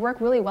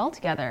 work really well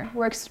together.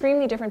 We're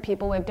extremely different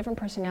people. We have different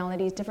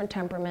personalities, different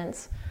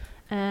temperaments.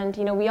 And,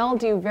 we all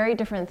do very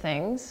different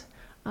things,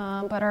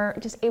 but are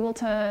just able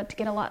to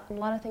get a lot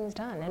of things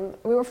done. And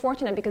we were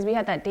fortunate because we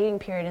had that dating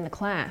period in the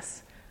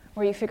class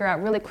where you figure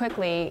out really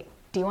quickly,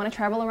 do you want to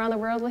travel around the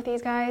world with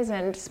these guys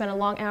and spend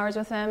long hours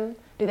with them?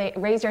 Do they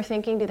raise your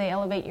thinking? Do they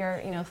elevate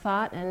your,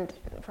 thought? And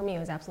for me, it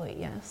was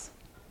absolutely yes.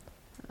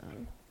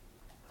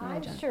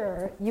 I'm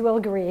sure you will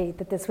agree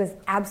that this was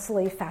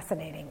absolutely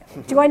fascinating.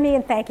 Join me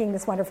in thanking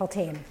this wonderful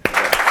team.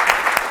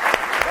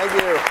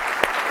 Thank you.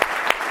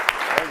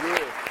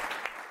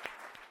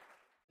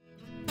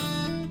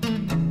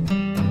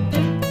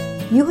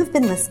 You have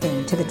been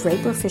listening to the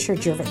Draper Fisher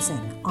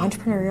Jurvetson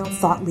Entrepreneurial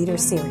Thought Leader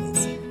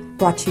Series,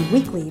 brought to you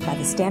weekly by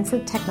the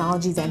Stanford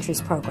Technology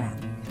Ventures Program.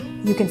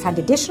 You can find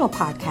additional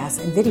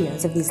podcasts and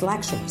videos of these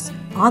lectures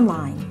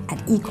online at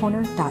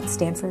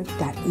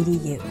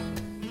ecorner.stanford.edu.